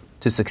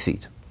to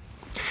succeed.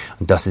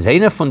 Und das ist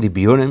einer von den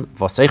Bionen,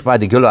 was euch bei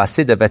der Gula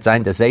Hasidah wird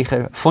sein, der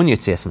Secher von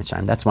Yetzias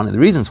Mitzrayim. That's one of the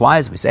reasons why,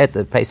 as we said,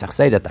 the Pesach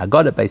say that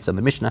Agada, based on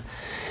the Mishnah,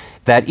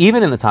 that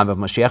even in the time of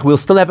Mashiach, we'll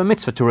still have a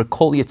mitzvah to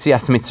recall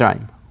Yetzias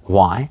Mitzrayim.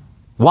 Why?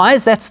 Why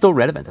is that still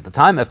relevant? At the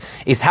time of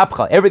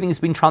Ishapcha, everything has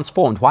been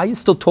transformed. Why are you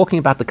still talking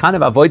about the kind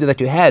of avodah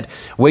that you had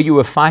where you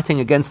were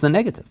fighting against the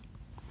negative?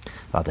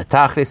 Because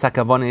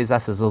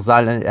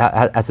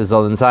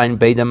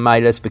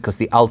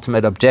the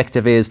ultimate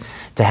objective is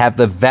to have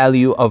the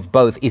value of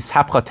both.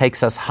 Ishapcha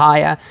takes us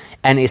higher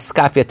and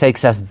Iskafia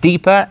takes us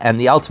deeper, and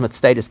the ultimate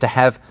state is to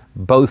have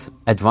both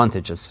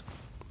advantages.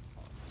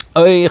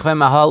 Even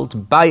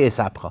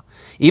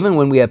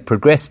when we have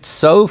progressed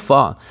so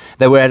far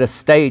that we're at a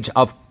stage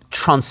of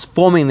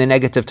transforming the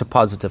negative to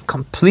positive,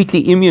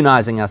 completely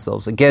immunizing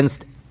ourselves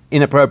against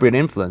inappropriate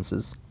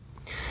influences,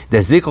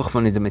 where the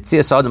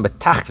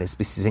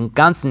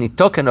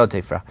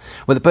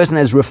person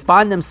has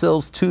refined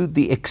themselves to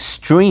the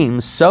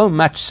extreme, so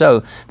much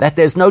so that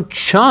there's no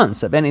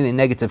chance of anything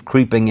negative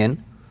creeping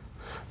in,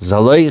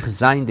 even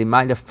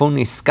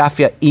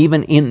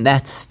in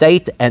that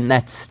state and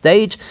that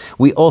stage,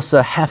 we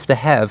also have to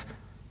have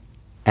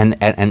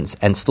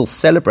and still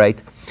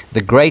celebrate the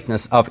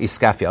greatness of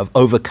Iskafia, of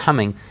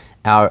overcoming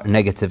our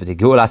negativity.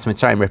 Geulas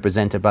Mitzrayim,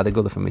 represented by the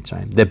Gula from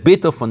Mitzrayim. The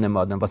bittul from the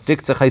modern, which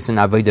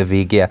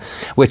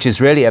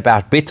is really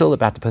about bittul,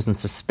 about the person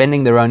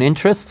suspending their own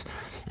interests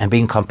and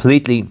being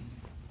completely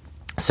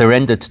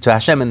surrendered to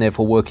Hashem and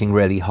therefore working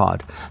really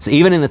hard. So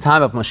even in the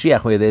time of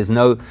Mashiach, where there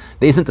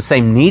isn't the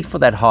same need for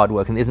that hard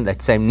work and there isn't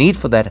that same need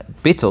for that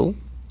bittul,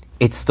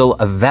 it's still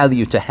a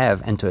value to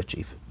have and to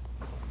achieve.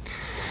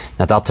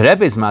 Now, the Alter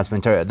Rebbe is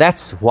Masbin Torah.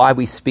 That's why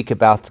we speak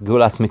about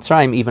Gulas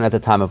Mitzrayim even at the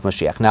time of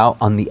Mashiach. Now,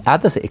 on the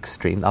other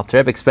extreme, the Alter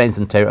Rebbe explains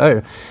in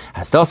Torah,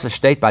 as das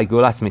versteht by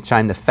Gulas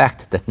Mitzrayim, the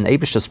fact that an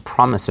Eibishter's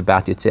promise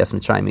about Yetzias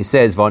Mitzrayim, he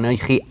says,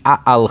 V'anochi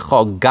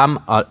a'alcho gam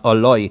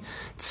aloi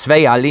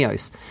tzvei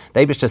aliyos.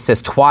 The Eibishter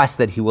says twice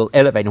that he will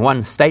elevate, in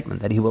one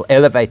statement, that he will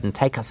elevate and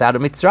take us out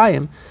of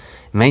Mitzrayim.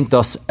 Meint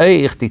das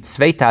euch die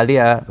zweite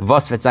Aliyah,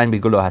 was wird sein bei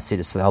Gula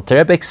Hasidus. So the Alter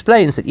Rebbe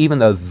explains that even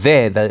though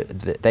there the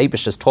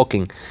Eibush is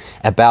talking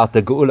about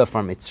the Geula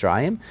from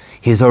Mitzrayim,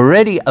 he's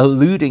already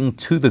alluding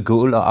to the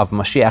Geula of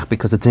Mashiach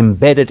because it's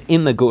embedded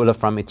in the Geula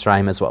from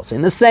Mitzrayim as well. So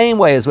in the same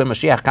way as when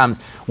Mashiach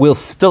comes, we'll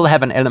still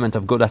have an element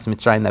of Geulas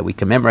Mitzrayim that we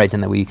commemorate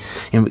and that we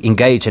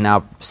engage in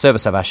our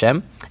service of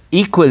Hashem.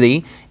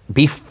 Equally,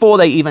 before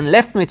they even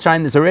left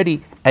Mitzrayim, there's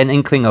already an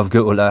inkling of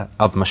Geula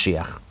of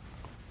Mashiach.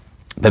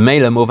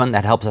 B'meila Movan,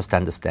 that helps us to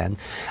understand.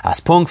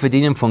 As Punkt für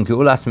dienen von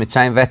Geulas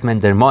Mitzrayim wird man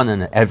der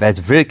Monen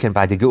wird wirken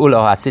by the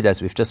Geula Hasidah,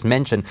 as we've just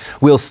mentioned.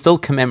 We'll still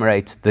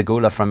commemorate the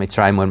Geula from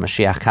Mitzrayim when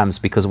Mashiach comes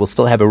because we'll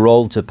still have a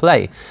role to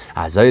play.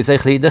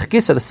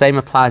 The same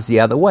applies the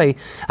other way.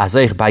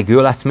 By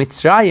Geulas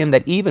Mitzrayim,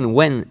 that even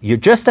when you're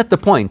just at the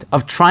point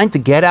of trying to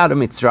get out of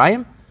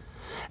Mitzrayim,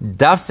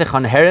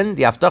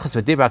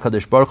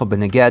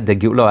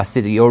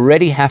 you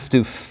already have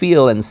to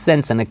feel and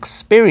sense and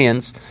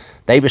experience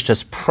the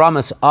Eibishter's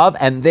promise of,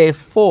 and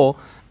therefore,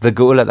 the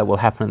Geula that will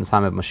happen in the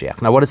time of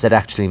Mashiach. Now, what does that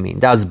actually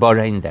mean? How is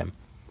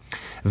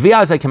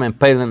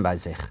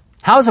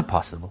it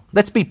possible?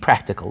 Let's be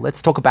practical.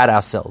 Let's talk about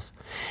ourselves.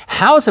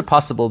 How is it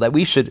possible that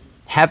we should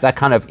have that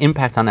kind of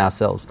impact on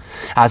ourselves?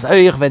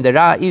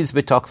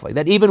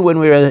 That even when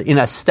we're in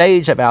a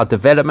stage of our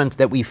development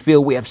that we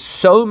feel we have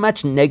so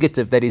much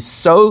negative that is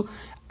so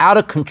out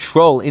of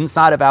control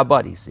inside of our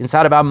bodies,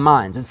 inside of our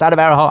minds, inside of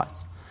our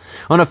hearts.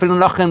 And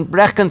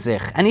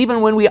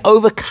even when we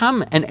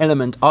overcome an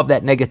element of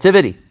that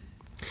negativity,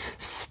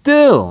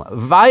 still,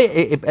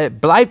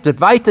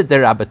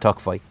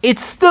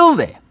 it's still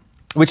there.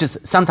 which is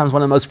sometimes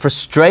one of the most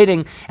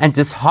frustrating and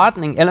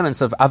disheartening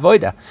elements of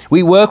avodah.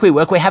 We work,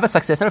 we have a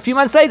success, and a few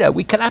months later,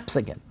 we collapse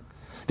again.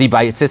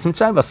 Like in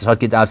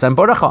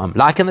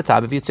the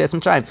time of Yetzias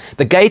Mitzrayim.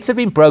 The gates have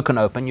been broken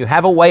open, you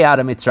have a way out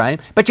of Mitzrayim,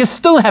 but you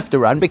still have to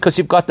run because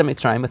you've got the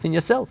Mitzrayim within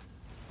yourself.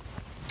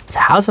 So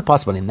how is it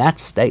possible in that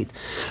state?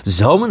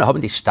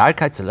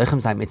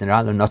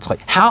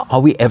 How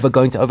are we ever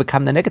going to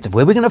overcome the negative?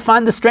 Where are we going to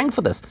find the strength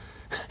for this?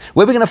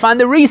 Where are we going to find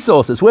the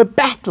resources? We're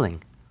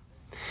battling.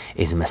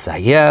 Is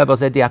Messiah,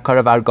 so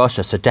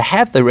to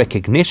have the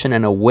recognition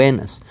and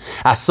awareness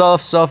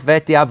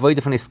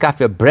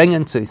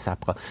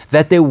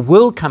that there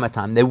will come a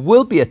time, there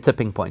will be a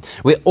tipping point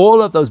where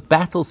all of those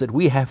battles that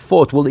we have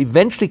fought will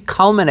eventually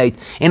culminate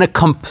in a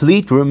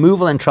complete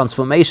removal and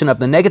transformation of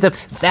the negative.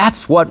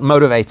 That's what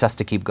motivates us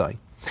to keep going.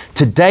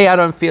 Today I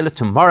don't feel it,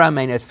 tomorrow I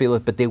may not feel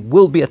it, but there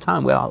will be a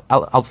time where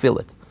I'll feel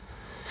it.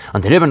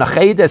 And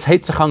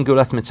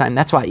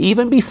that's why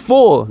even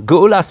before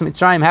Geulas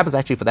Mitzrayim happens,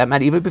 actually for that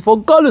matter, even before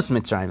Golus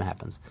Mitzrayim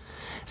happens,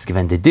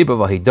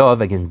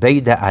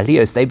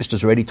 David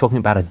is already talking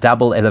about a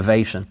double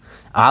elevation.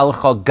 He's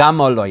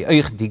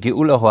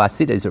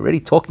already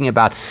talking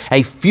about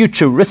a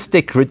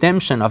futuristic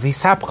redemption of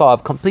Hisapcha,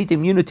 of complete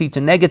immunity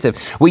to negative,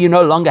 where you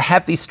no longer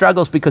have these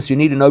struggles because you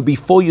need to know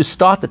before you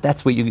start that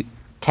that's where you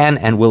can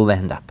and will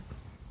end up.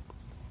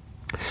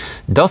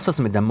 Now the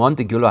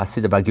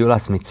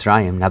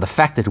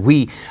fact that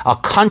we are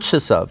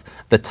conscious of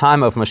the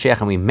time of Mashiach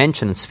and we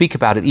mention and speak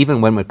about it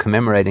even when we're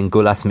commemorating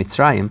Geulas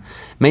Mitzrayim,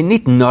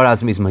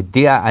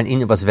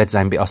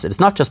 it's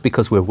not just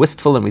because we're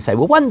wistful and we say,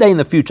 well, one day in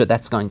the future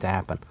that's going to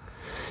happen.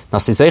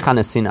 It's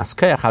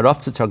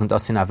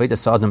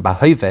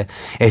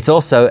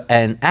also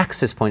an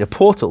access point, a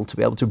portal to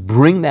be able to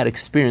bring that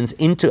experience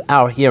into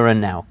our here and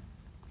now.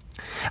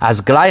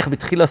 As gleich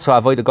b'tchilas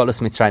ha'avodah Golus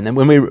Mitzrayim, and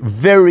when we're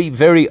very,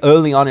 very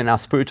early on in our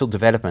spiritual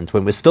development,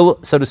 when we're still,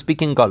 so to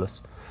speak, in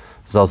Golus,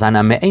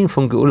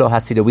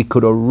 we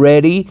could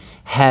already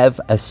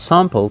have a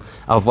sample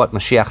of what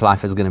Mashiach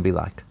life is going to be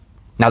like.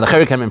 Now the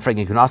Chelek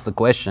you can ask the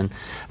question,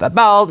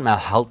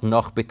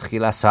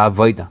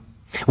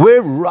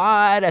 we're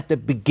right at the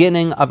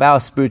beginning of our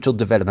spiritual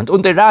development,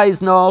 which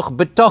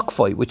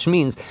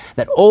means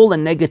that all the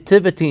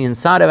negativity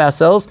inside of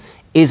ourselves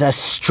is as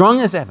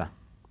strong as ever.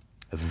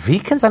 How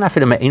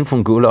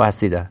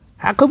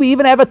could we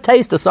even have a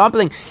taste, a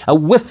sampling, a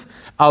whiff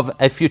of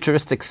a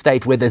futuristic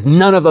state where there's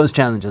none of those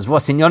challenges?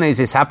 Where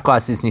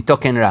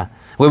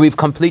we've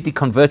completely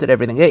converted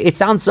everything. It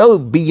sounds so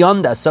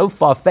beyond us, so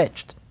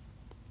far-fetched.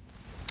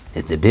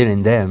 It's a bit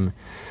in them.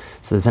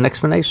 So there's an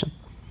explanation.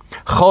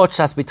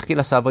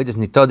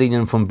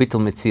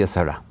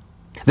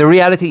 The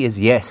reality is,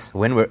 yes,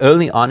 when we're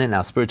early on in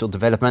our spiritual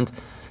development,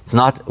 it's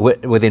not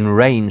within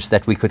range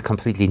that we could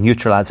completely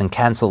neutralize and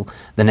cancel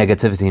the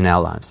negativity in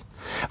our lives.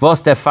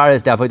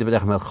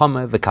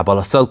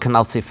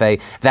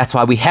 That's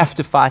why we have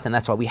to fight, and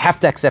that's why we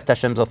have to accept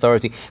Hashem's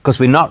authority, because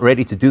we're not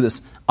ready to do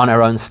this on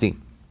our own steam.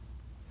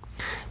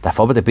 But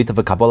the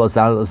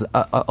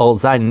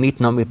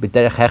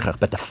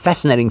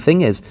fascinating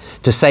thing is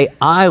to say,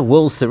 I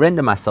will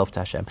surrender myself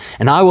to Hashem,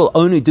 and I will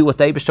only do what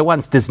the Eibishter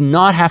wants, does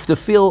not have to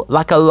feel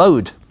like a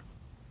load.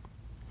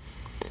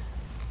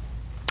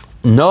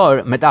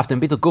 The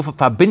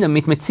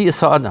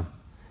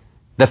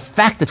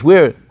fact that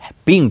we're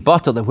being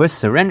bottled, that we're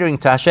surrendering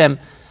to Hashem,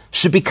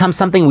 should become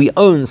something we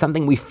own,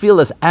 something we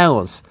feel as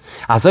ours.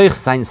 Which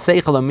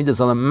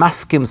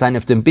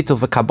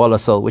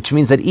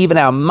means that even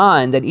our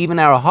mind, that even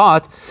our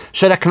heart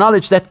should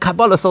acknowledge that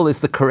Kabbalah Soul is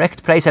the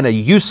correct place and a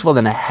useful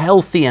and a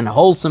healthy and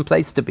wholesome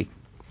place to be.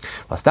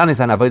 Which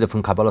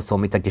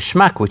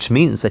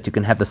means that you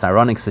can have this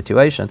ironic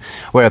situation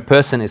where a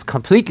person is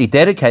completely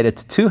dedicated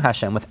to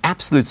Hashem with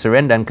absolute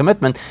surrender and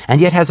commitment,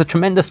 and yet has a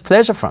tremendous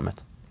pleasure from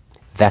it.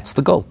 That's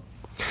the goal.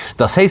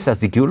 Das heißt, dass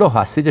die Geula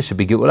Hasidah should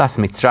be Geulas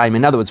Mitzrayim.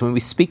 In other words, when we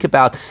speak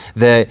about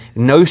the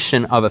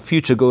notion of a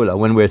future Geula,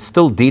 when we're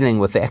still dealing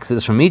with the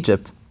exodus from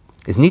Egypt,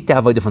 is nicht der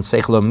Avodah von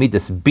Seichel und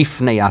Midas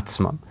bifnei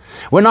atzmam.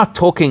 We're not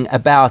talking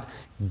about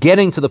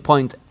getting to the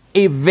point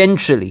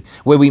eventually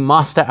where we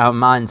master our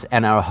minds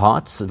and our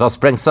hearts, which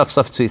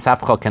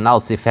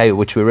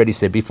we already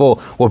said before,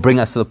 will bring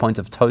us to the point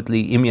of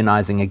totally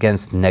immunizing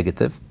against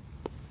negative.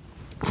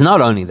 It's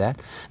not only that.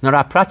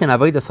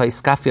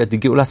 It's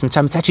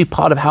actually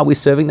part of how we're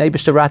serving the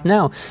Eibishter right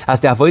now.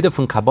 As the avodah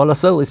from Kabbalah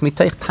Soul is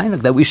miteich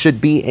tainuk, that we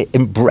should be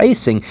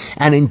embracing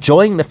and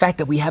enjoying the fact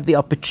that we have the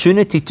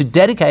opportunity to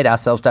dedicate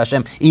ourselves to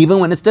Hashem, even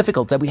when it's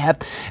difficult. That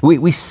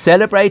we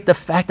celebrate the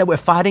fact that we're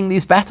fighting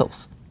these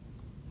battles.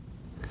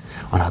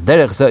 And by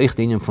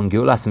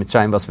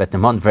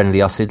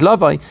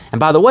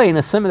the way, in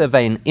a similar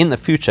vein, in the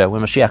future,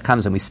 when Mashiach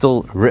comes and we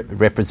still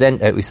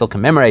we still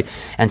commemorate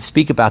and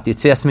speak about the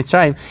Yetzias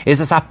Mitzrayim, is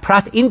as a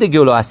prat in the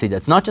Geula Hasidah.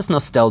 It's not just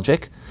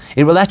nostalgic;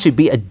 it will actually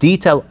be a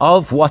detail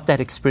of what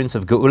that experience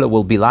of Geula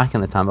will be like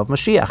in the time of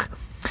Mashiach.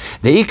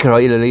 The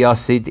Ikra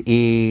Yasid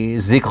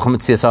is Zikuch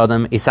Metzias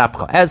Adam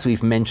Isapcha. As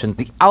we've mentioned,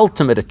 the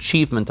ultimate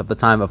achievement of the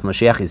time of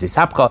Mashiach is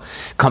Isapcha,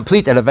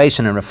 complete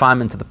elevation and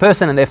refinement of the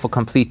person, and therefore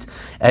complete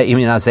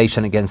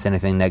immunization against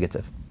anything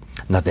negative.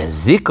 Now the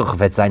Zikuch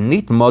wird sein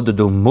nicht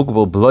modudu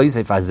mugbel bloise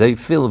if so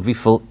viel wie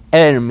viel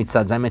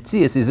mitzad sein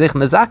Metzias is sich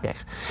mezakech.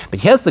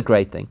 But here's the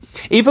great thing.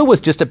 If it was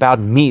just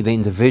about me, the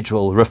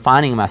individual,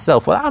 refining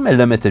myself, well, I'm a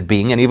limited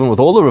being, and even with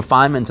all the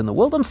refinement in the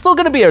world, I'm still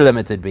going to be a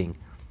limited being.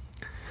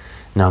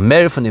 Now,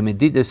 but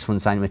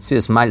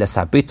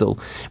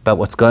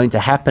what's going to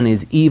happen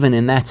is, even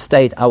in that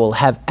state, I will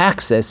have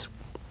access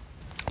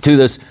to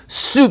this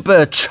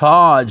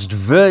supercharged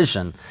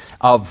version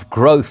of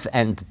growth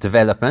and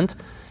development,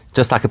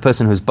 just like a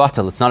person who's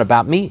bottle. It's not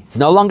about me. It's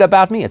no longer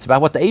about me. It's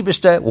about what the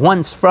Eibishter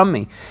wants from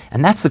me.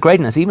 And that's the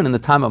greatness. Even in the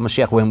time of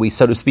Mashiach, when we,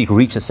 so to speak,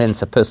 reach a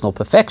sense of personal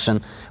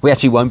perfection, we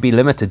actually won't be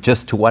limited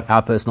just to what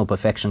our personal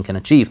perfection can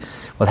achieve.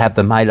 We'll have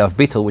the Maila of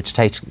Bittul, which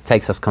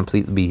takes us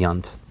completely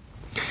beyond.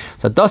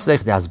 So das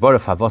ist die Hasbara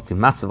für was die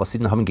Matzah, was sie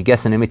haben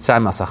gegessen in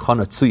Mitzrayim, als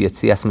Achona zu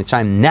Yetzias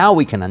Mitzrayim. Now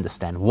we can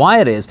understand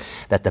why it is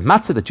that the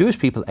matzah the Jewish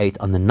people ate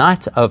on the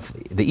night of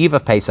the eve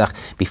of Pesach,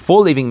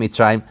 before leaving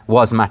Mitzrayim,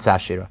 was matzah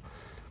shira.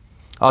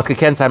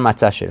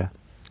 Matzah shira,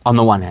 on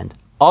the one hand.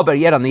 Aber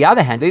yet on the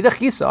other hand, and yet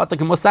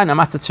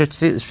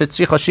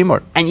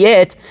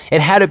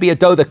it had to be a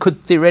dough that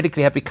could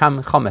theoretically have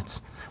become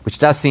chometz, which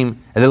does seem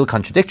a little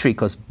contradictory,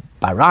 because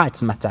by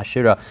rights, matzah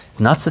shira is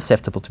not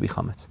susceptible to be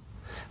chometz.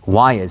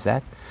 Why is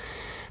that?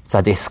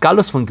 So the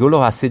eskalus von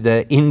Geula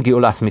Hasidah in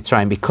Geulas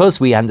Mitzrayim,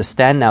 because we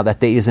understand now that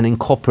there is an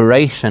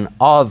incorporation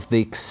of the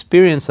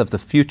experience of the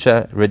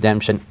future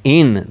redemption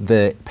in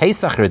the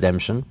Pesach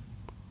redemption,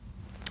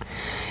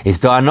 is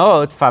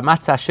do'anot for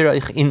matzah shira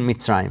in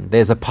Mitzrayim.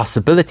 There's a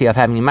possibility of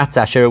having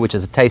matzah shira, which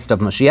is a taste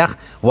of Mashiach,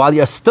 while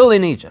you're still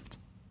in Egypt.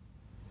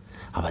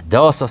 Aber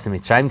das, was in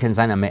Mitzrayim kann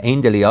sein, am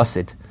Ende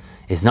Yosid,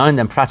 is not in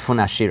dem Prat von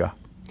Ashira.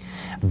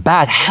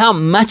 But how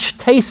much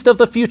taste of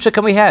the future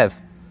can we have?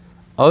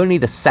 Only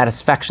the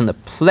satisfaction, the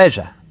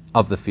pleasure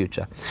of the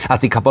future.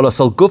 That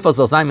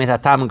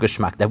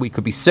we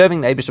could be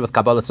serving the Eibishter with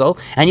Kabbalah Soul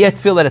and yet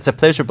feel that it's a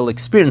pleasurable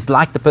experience,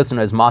 like the person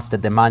who has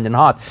mastered their mind and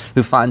heart,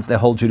 who finds their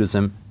whole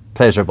Judaism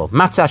pleasurable.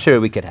 Matzah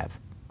shira we could have.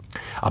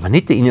 But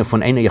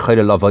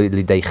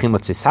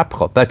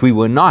we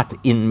were not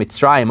in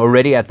Mitzrayim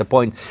already at the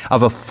point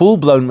of a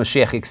full-blown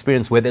Mashiach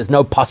experience where there's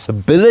no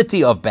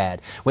possibility of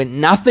bad, where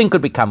nothing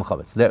could become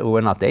chometz.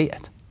 We're not there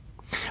yet.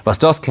 Was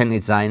das kann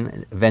nicht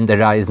sein, wenn der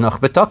Rai ist noch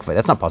betokve.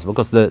 That's not possible,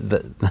 because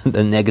the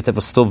negative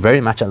was still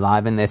very much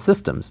alive in their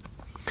systems.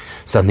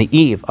 So on the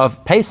eve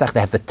of Pesach, they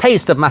have the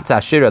taste of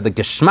Matzah Shira, the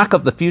geschmack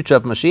of the future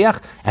of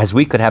Mashiach, as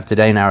we could have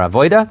today in our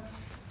Avodah,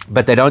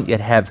 but they don't yet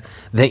have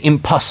the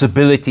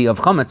impossibility of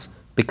chometz,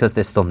 because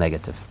they're still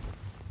negative.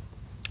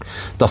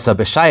 Das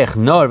aber shaykh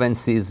nor when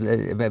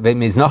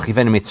is noch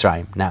even in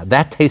Mitzrayim. Now,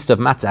 that taste of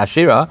Matzah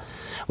Shira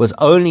was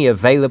only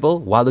available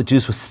while the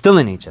Jews were still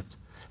in Egypt.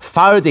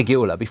 Far de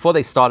Geula, before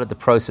they started the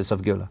process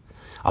of Geula.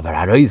 Aber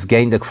Arois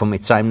gained from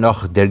Mitzrayim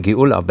noch der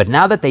Geula. But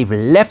now that they've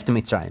left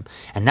Mitzrayim,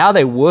 and now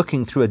they're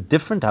working through a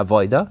different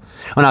avodah,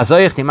 and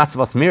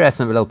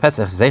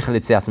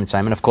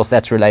of course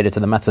that's related to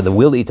the matzah that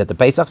we'll eat at the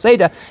Pesach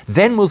Seder,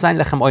 then will sein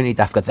lechem oini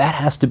dafka. That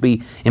has to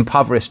be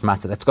impoverished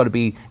matzah. That's got to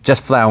be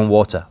just flour and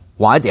water.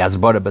 Why? Die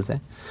Hasbara bezeh.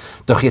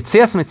 Doch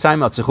Yetzias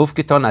Mitzrayim hat sich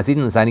aufgetan, als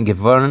ihnen seinen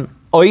geworden,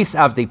 ois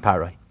avdei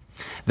paroi.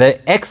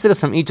 The exodus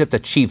from Egypt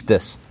achieved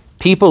this.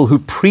 People who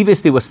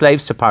previously were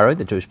slaves to Paro,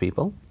 the Jewish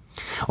people,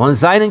 on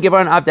Zayin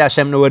Gevon Avdei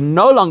Hashem, who were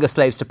no longer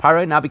slaves to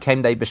Paro, now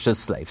became the Eibishter's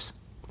slaves,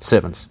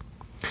 servants.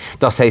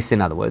 Das heißt,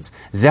 in other words,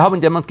 sie haben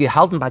jemand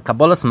gehalten bei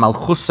Kabbalas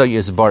Malchus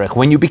Yisborech.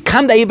 When you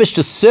become the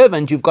Eibishter's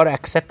servant, you've got to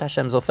accept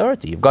Hashem's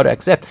authority. You've got to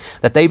accept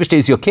that the Eibishter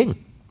is your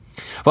king.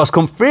 Was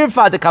kommt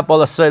früher the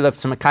Kabbalah Solev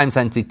to Mekayim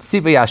sein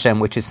Tzivui Hashem,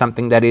 which is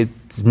something that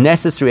is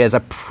necessary as a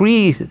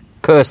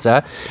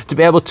precursor to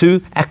be able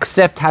to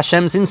accept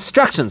Hashem's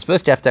instructions.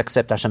 First you have to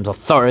accept Hashem's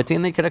authority,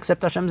 and then you can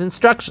accept Hashem's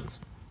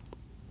instructions.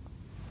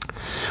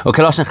 Like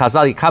the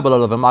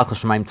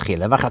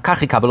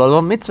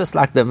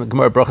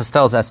Gemara Brachas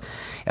tells us,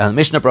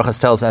 Mishnah Brachas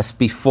tells us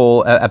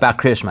before about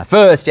Kriyashma.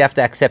 First you have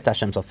to accept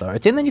Hashem's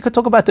authority, and then you can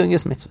talk about doing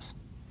his mitzvahs.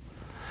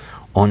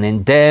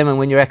 And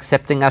when you're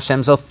accepting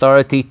Hashem's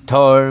authority,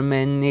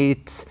 when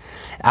it's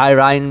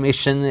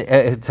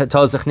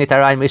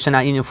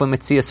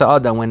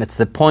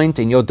the point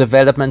in your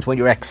development when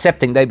you're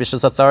accepting the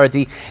Eibishter's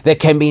authority, there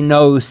can be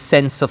no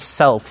sense of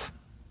self,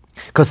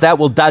 because that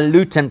will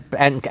dilute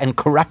and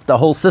corrupt the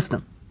whole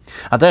system.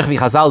 Like the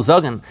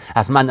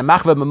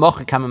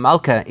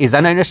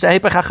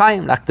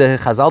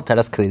Chazal tell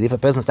us clearly, if a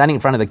person standing in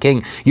front of the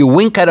king, you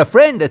wink at a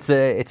friend, it's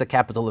a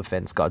capital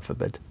offense, God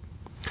forbid.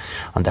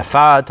 Und der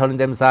Pfarrer soll in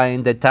dem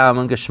sein, der Tam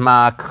und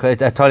Geschmack,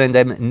 soll in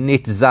dem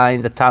nicht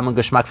sein, der Tam und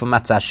Geschmack von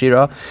Matzah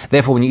Shira.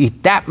 Therefore, when you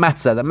eat that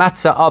matzah, the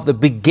matzah of the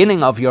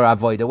beginning of your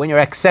avodah, when you're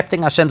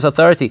accepting Hashem's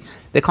authority,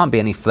 there can't be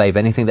any flavor,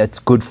 anything that's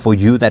good for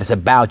you, that is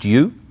about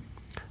you.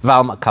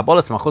 Because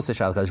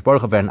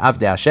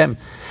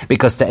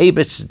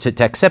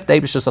to accept the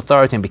Eibishter's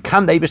authority and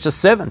become the Eibishter's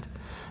servant,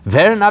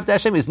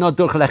 is not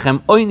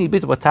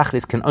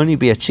can only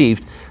be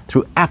achieved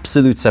through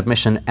absolute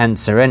submission and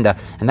surrender.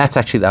 And that's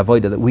actually the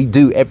avodah that we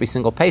do every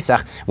single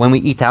Pesach when we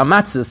eat our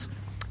matzahs.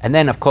 And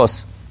then, of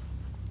course,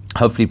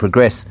 hopefully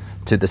progress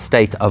to the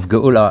state of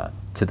Geula,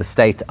 to the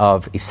state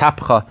of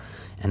Ishapcha,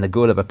 and the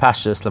Geula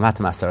B'Pashtus,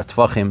 L'matam Asarat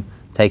Tvachim.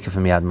 Take it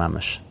from Yad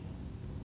Mamash.